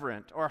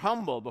reverent or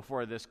humble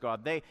before this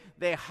God.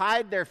 They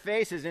hide their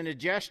faces in a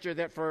gesture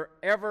that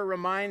forever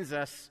reminds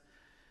us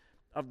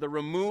of the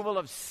removal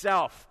of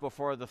self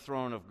before the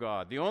throne of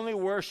God. The only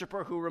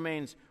worshiper who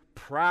remains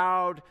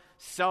proud,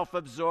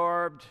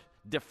 self-absorbed,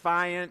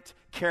 defiant,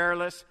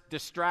 careless,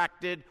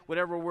 distracted,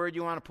 whatever word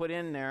you want to put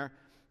in there,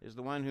 is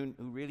the one who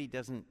really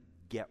doesn't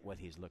get what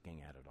he's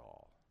looking at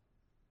all.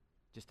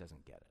 Just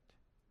doesn't get it.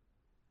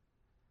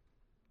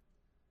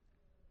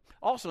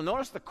 Also,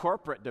 notice the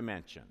corporate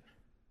dimension.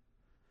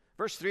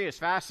 Verse 3 is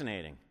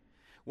fascinating.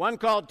 One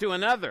called to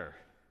another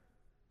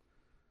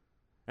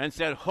and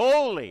said,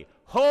 "Holy,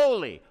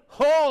 holy,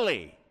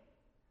 holy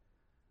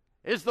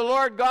is the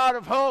Lord God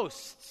of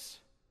hosts."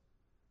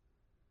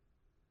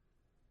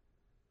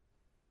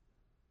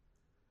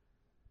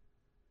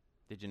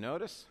 Did you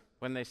notice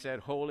when they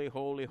said, "Holy,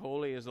 holy,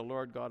 holy is the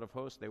Lord God of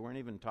hosts," they weren't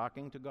even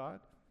talking to God?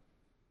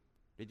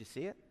 Did you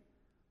see it?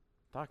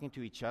 Talking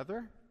to each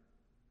other?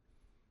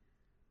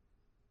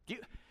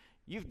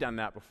 You've done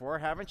that before,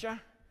 haven't you?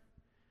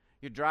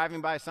 You're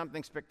driving by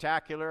something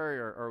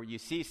spectacular, or you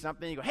see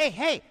something, you go,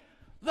 hey,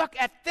 look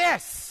at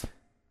this!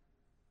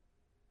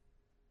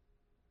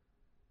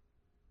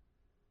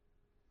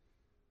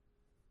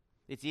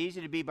 It's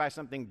easy to be by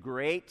something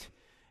great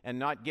and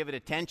not give it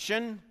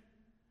attention.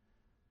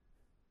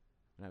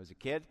 When I was a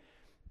kid,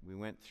 we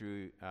went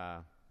through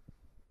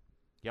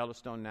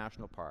Yellowstone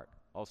National Park.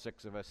 All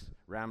 6 of us,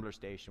 Rambler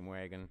station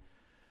wagon,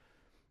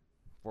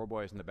 4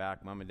 boys in the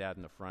back, Mom and Dad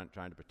in the front,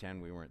 trying to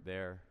pretend we weren't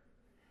there.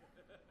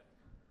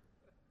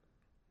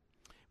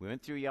 We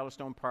went through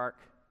Yellowstone Park,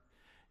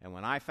 and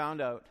when I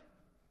found out,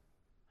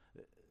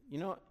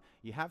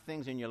 you have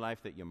things in your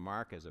life that you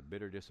mark as a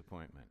bitter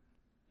disappointment.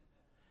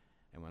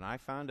 And when I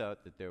found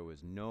out that there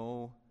was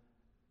no,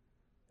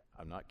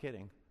 I'm not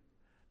kidding,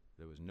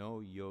 there was no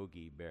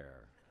Yogi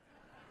Bear.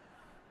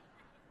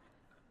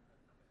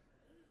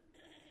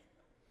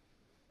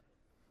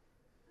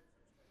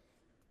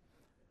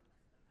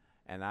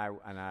 And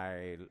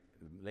I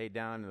laid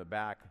down in the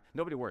back.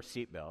 Nobody wore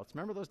seatbelts.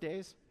 Remember those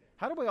days?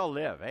 How did we all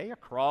live? You're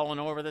crawling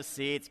over the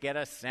seats, get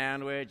a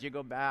sandwich, you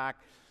go back,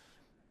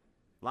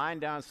 lying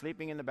down,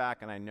 sleeping in the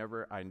back, and I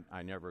never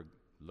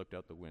looked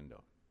out the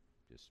window.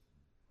 Just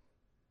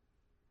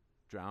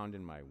drowned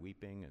in my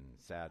weeping and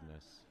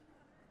sadness.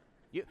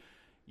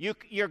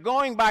 You're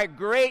going by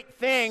great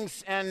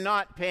things and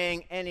not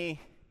paying any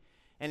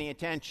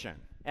attention.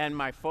 And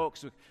my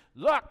folks would,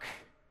 look.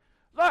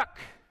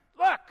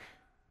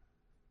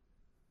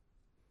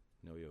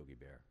 No Yogi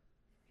Bear.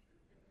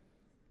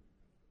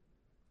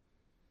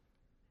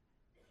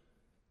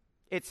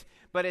 It's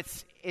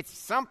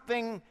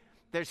something,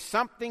 there's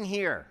something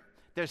here.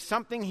 There's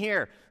something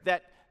here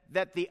that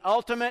the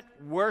ultimate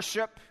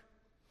worship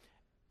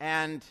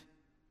and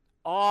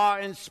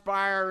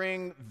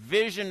awe-inspiring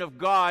vision of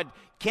God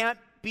can't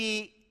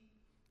be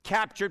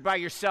captured by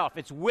yourself.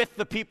 It's with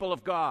the people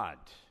of God.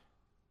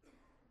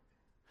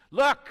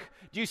 Look,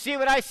 do you see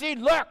what I see?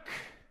 Look.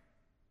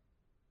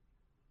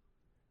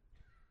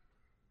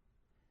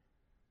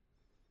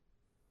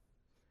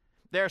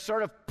 They're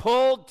sort of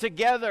pulled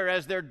together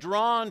as they're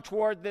drawn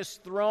toward this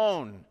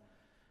throne.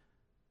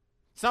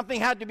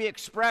 Something had to be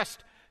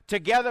expressed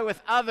together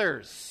with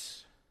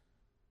others.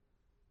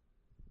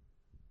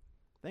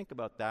 Think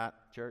about that,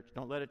 church.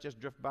 Don't let it just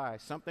drift by.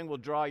 Something will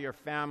draw your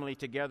family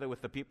together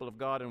with the people of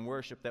God in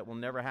worship that will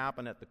never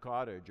happen at the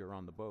cottage or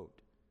on the boat.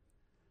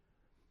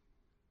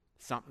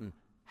 Something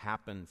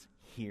happens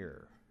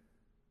here.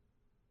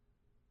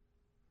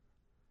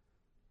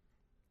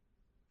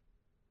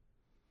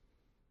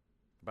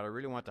 But I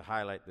really want to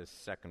highlight this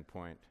second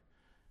point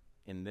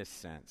in this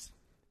sense.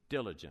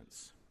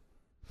 Diligence.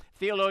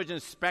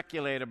 Theologians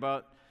speculate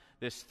about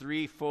this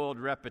threefold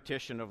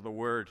repetition of the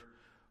word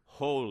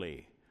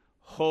holy,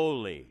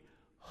 holy,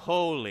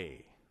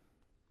 holy.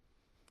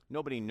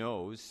 Nobody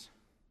knows.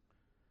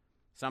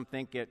 Some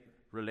think it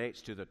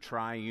relates to the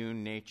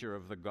triune nature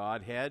of the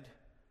Godhead.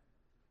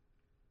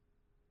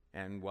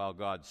 And while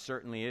God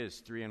certainly is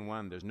three in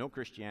one, there's no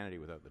Christianity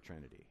without the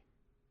Trinity.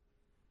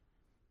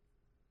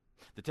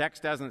 The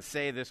text doesn't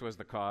say this was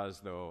the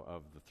cause, though,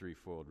 of the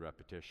threefold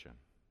repetition.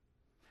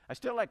 I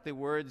still like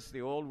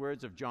the old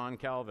words of John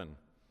Calvin,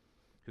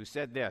 who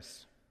said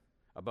this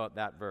about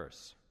that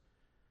verse.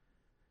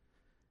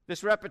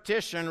 This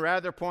repetition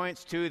rather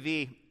points to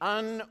the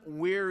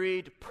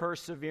unwearied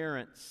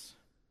perseverance,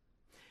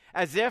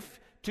 as if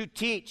to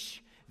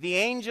teach the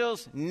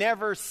angels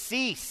never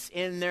cease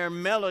in their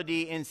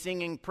melody in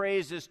singing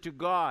praises to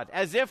God,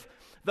 as if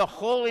the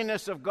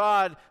holiness of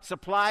God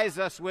supplies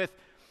us with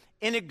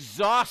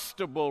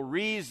inexhaustible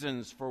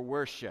reasons for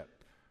worship.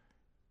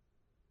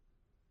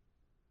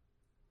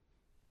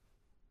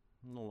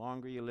 And the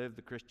longer you live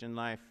the Christian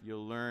life,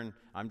 you'll learn.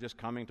 I'm just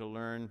coming to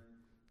learn,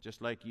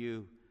 just like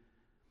you.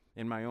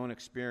 In my own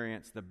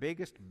experience, the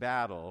biggest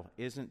battle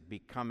isn't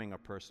becoming a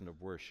person of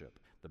worship.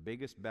 The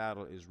biggest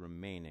battle is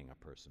remaining a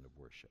person of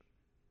worship,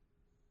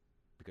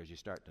 because you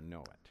start to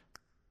know it.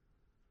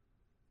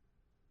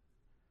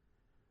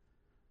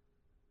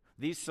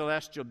 These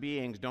celestial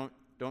beings don't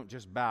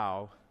just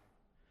bow,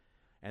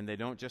 and they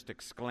don't just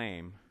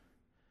exclaim.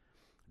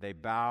 They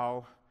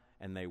bow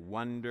and they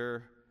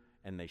wonder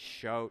and they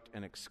shout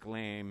and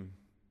exclaim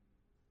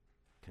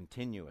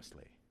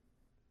continuously.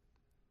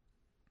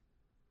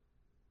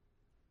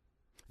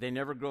 They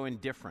never grow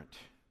indifferent.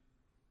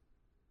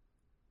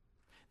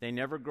 They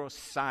never grow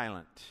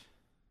silent.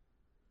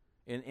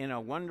 In a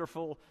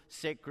wonderful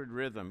sacred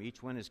rhythm,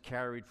 each one is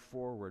carried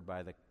forward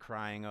by the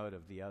crying out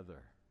of the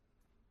other.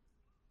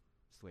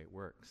 That's the way it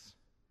works.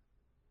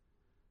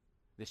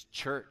 This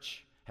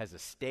church has a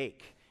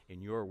stake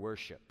in your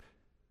worship.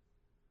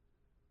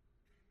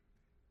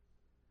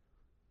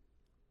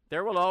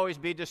 There will always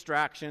be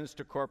distractions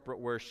to corporate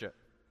worship.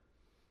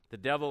 The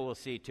devil will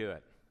see to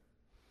it.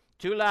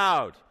 Too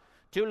loud,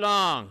 too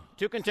long,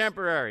 too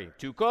contemporary,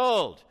 too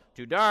cold,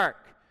 too dark.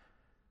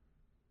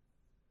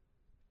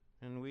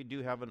 And we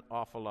do have an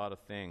awful lot of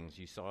things.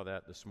 You saw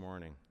that this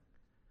morning.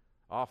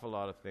 Awful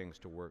lot of things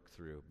to work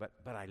through. But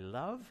I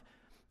love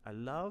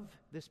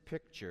this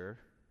picture.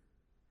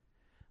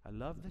 I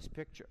love this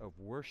picture of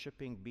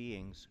worshiping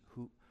beings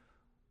who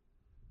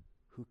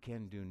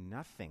can do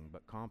nothing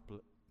but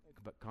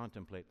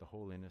contemplate the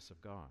holiness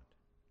of God.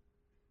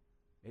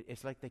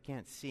 It's like they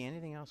can't see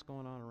anything else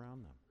going on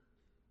around them.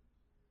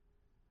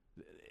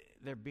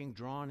 They're being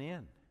drawn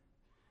in.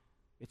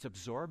 It's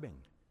absorbing.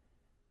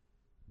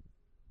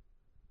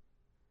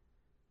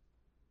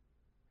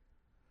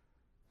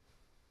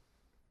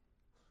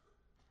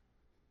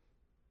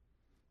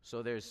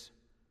 So there's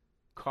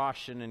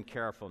caution and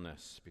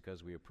carefulness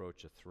because we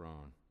approach a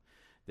throne.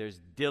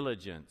 There's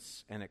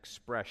diligence and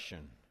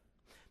expression.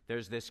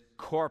 There's this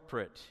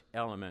corporate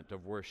element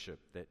of worship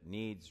that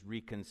needs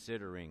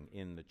reconsidering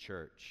in the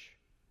church.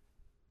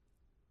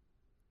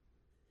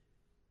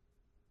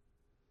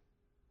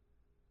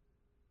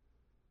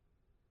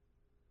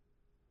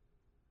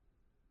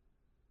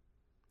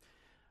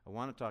 I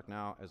want to talk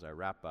now, as I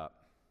wrap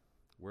up,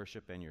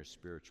 worship and your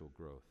spiritual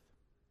growth.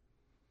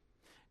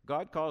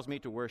 God calls me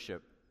to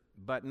worship,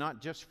 but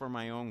not just for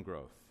my own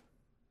growth.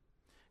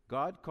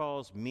 God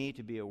calls me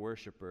to be a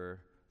worshiper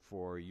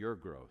for your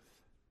growth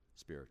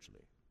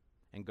spiritually.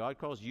 And God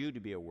calls you to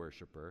be a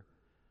worshiper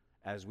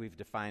as we've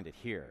defined it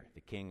here,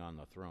 the King on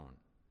the throne.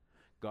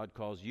 God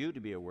calls you to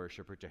be a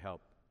worshiper to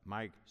help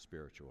my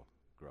spiritual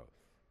growth.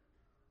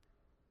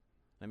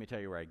 Let me tell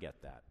you where I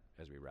get that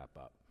as we wrap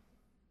up.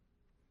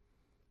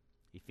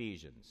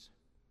 Ephesians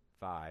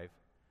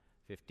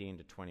 5:15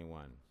 to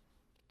 21.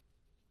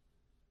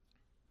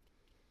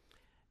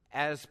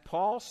 As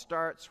Paul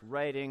starts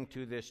writing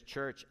to this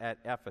church at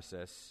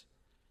Ephesus,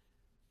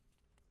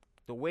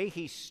 the way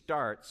he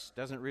starts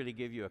doesn't really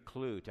give you a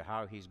clue to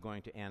how he's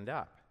going to end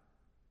up.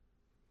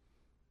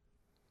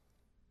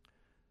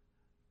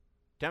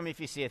 Tell me if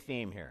you see a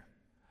theme here.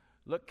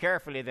 Look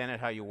carefully then at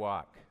how you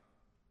walk.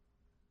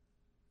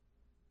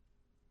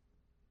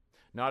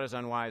 Not as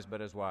unwise,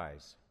 but as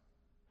wise.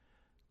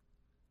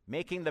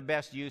 Making the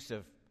best use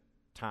of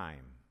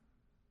time,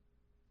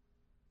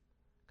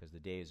 because the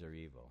days are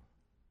evil.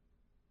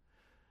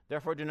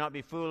 Therefore, do not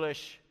be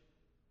foolish.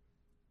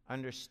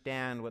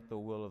 Understand what the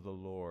will of the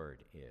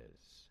Lord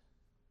is.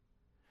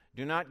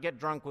 Do not get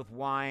drunk with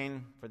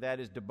wine, for that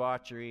is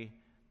debauchery,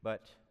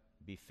 but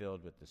be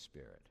filled with the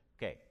Spirit.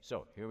 Okay,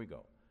 so here we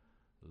go.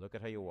 Look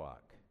at how you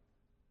walk.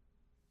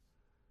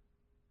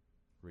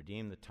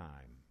 Redeem the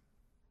time.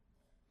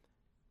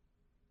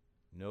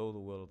 Know the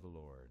will of the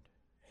Lord.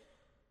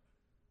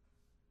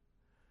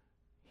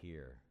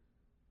 Hear.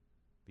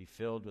 Be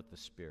filled with the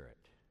Spirit.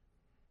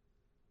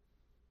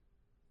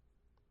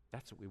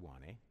 That's what we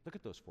want, eh? Look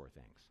at those four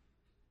things.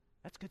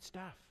 That's good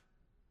stuff.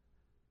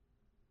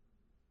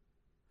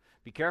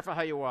 Be careful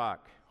how you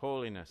walk.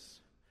 Holiness.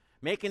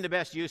 Making the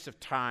best use of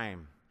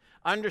time.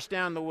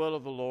 Understand the will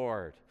of the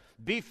Lord.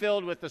 Be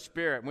filled with the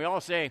Spirit. And we all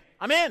say,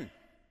 I'm in.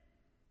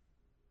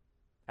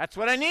 That's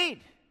what I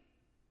need.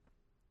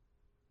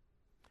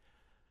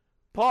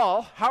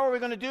 Paul, how are we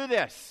going to do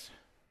this?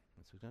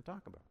 That's what we're going to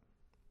talk about.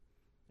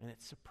 And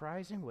it's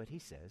surprising what he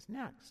says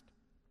next.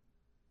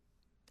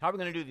 How are we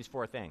going to do these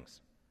four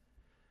things?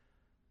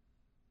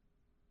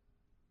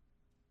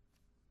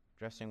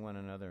 Addressing one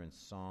another in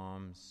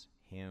psalms,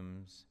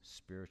 hymns,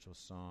 spiritual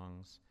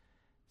songs,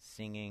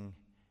 singing,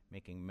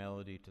 making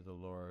melody to the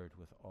Lord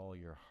with all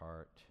your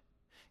heart,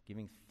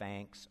 giving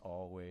thanks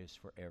always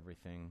for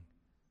everything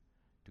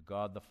to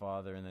God the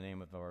Father in the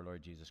name of our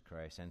Lord Jesus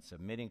Christ, and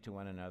submitting to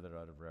one another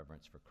out of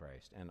reverence for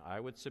Christ. And I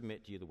would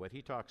submit to you that what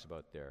he talks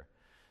about there,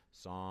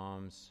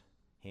 psalms,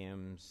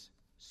 hymns,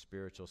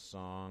 spiritual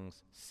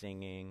songs,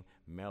 singing,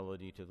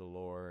 melody to the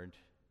Lord,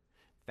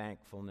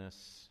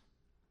 thankfulness.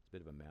 It's a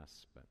bit of a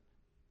mess, but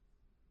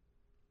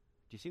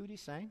do you see what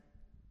he's saying?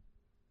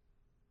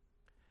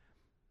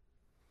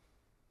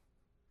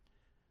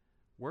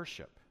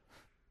 Worship.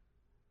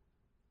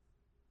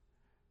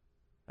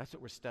 That's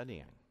what we're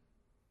studying.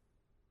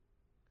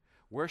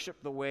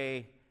 Worship the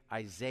way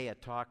Isaiah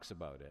talks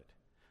about it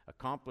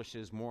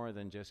accomplishes more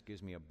than just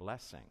gives me a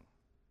blessing.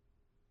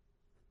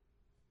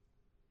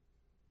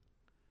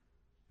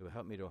 It will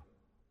help me to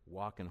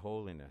walk in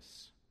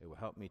holiness. It will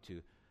help me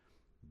to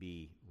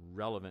be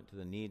relevant to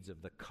the needs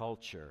of the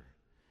culture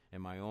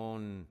and my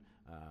own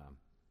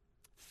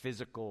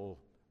physical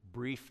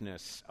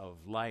briefness of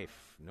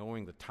life,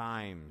 knowing the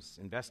times,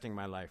 investing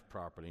my life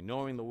properly,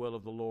 knowing the will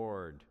of the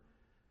Lord,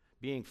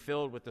 being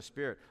filled with the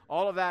Spirit.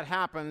 All of that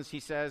happens, he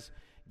says,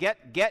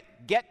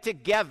 get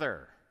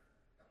together.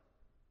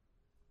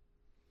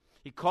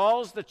 He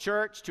calls the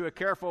church to a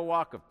careful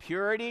walk of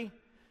purity,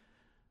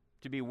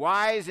 to be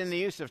wise in the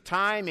use of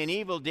time in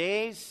evil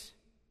days,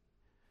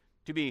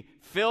 to be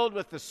filled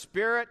with the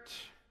Spirit.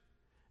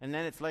 And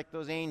then it's like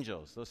those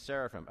angels, those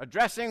seraphim,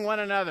 addressing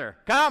one another.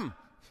 Come!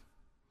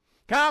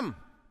 Come!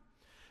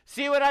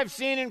 See what I've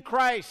seen in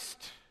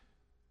Christ.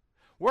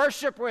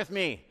 Worship with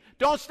me.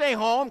 Don't stay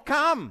home.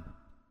 Come!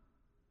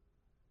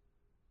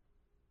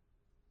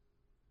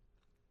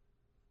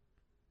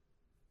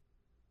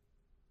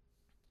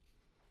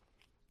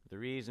 The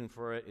reason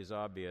for it is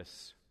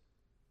obvious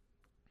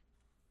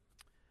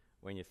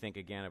when you think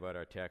again about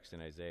our text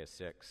in Isaiah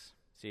 6.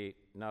 See,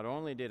 not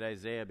only did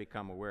Isaiah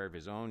become aware of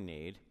his own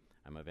need,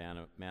 I'm a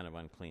man of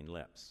unclean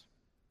lips,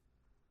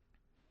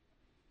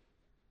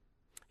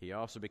 he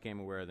also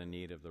became aware of the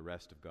need of the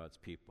rest of God's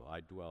people.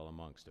 I dwell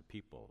amongst a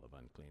people of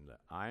unclean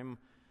lips. I'm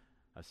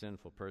a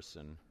sinful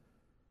person.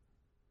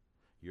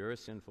 You're a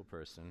sinful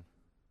person.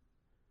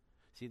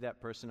 See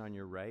that person on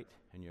your right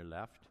and your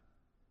left?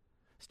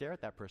 Stare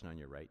at that person on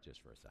your right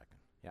just for a second.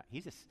 Yeah,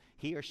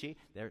 he or she,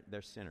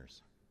 they're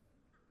sinners.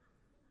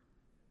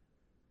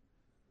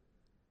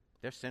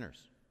 They're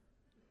sinners.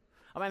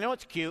 I know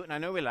it's cute, and I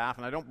know we laugh,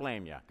 and I don't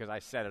blame you, because I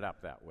set it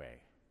up that way.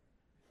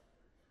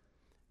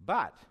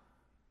 But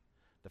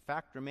the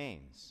fact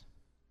remains,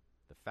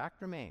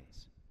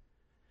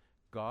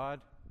 God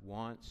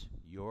wants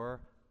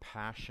your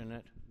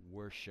passionate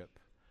worship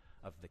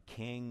of the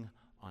King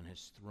on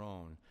his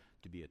throne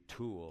to be a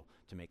tool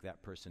to make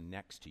that person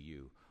next to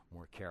you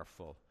more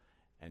careful,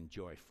 and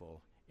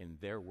joyful in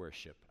their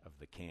worship of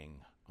the King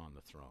on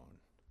the throne.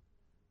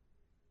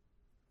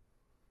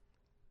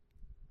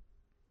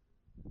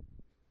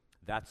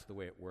 That's the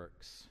way it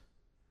works.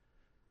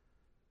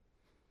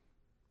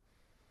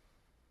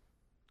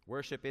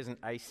 Worship isn't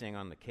icing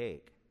on the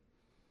cake.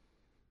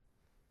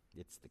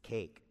 It's the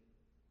cake.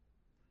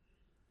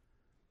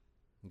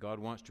 God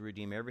wants to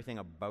redeem everything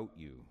about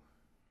you.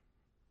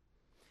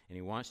 And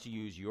He wants to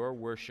use your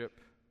worship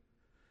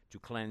to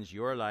cleanse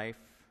your life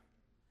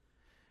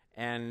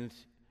and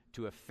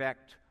to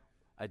effect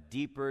a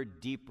deeper,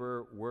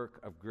 deeper work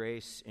of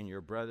grace in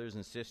your brothers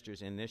and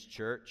sisters in this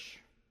church.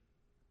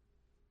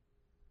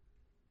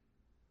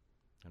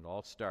 It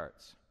all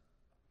starts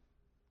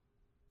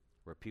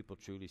where people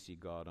truly see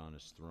God on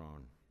His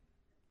throne,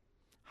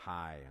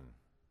 high and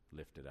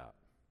lifted up.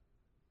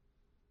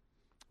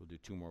 We'll do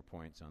 2 more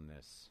points on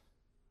this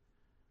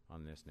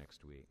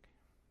next week.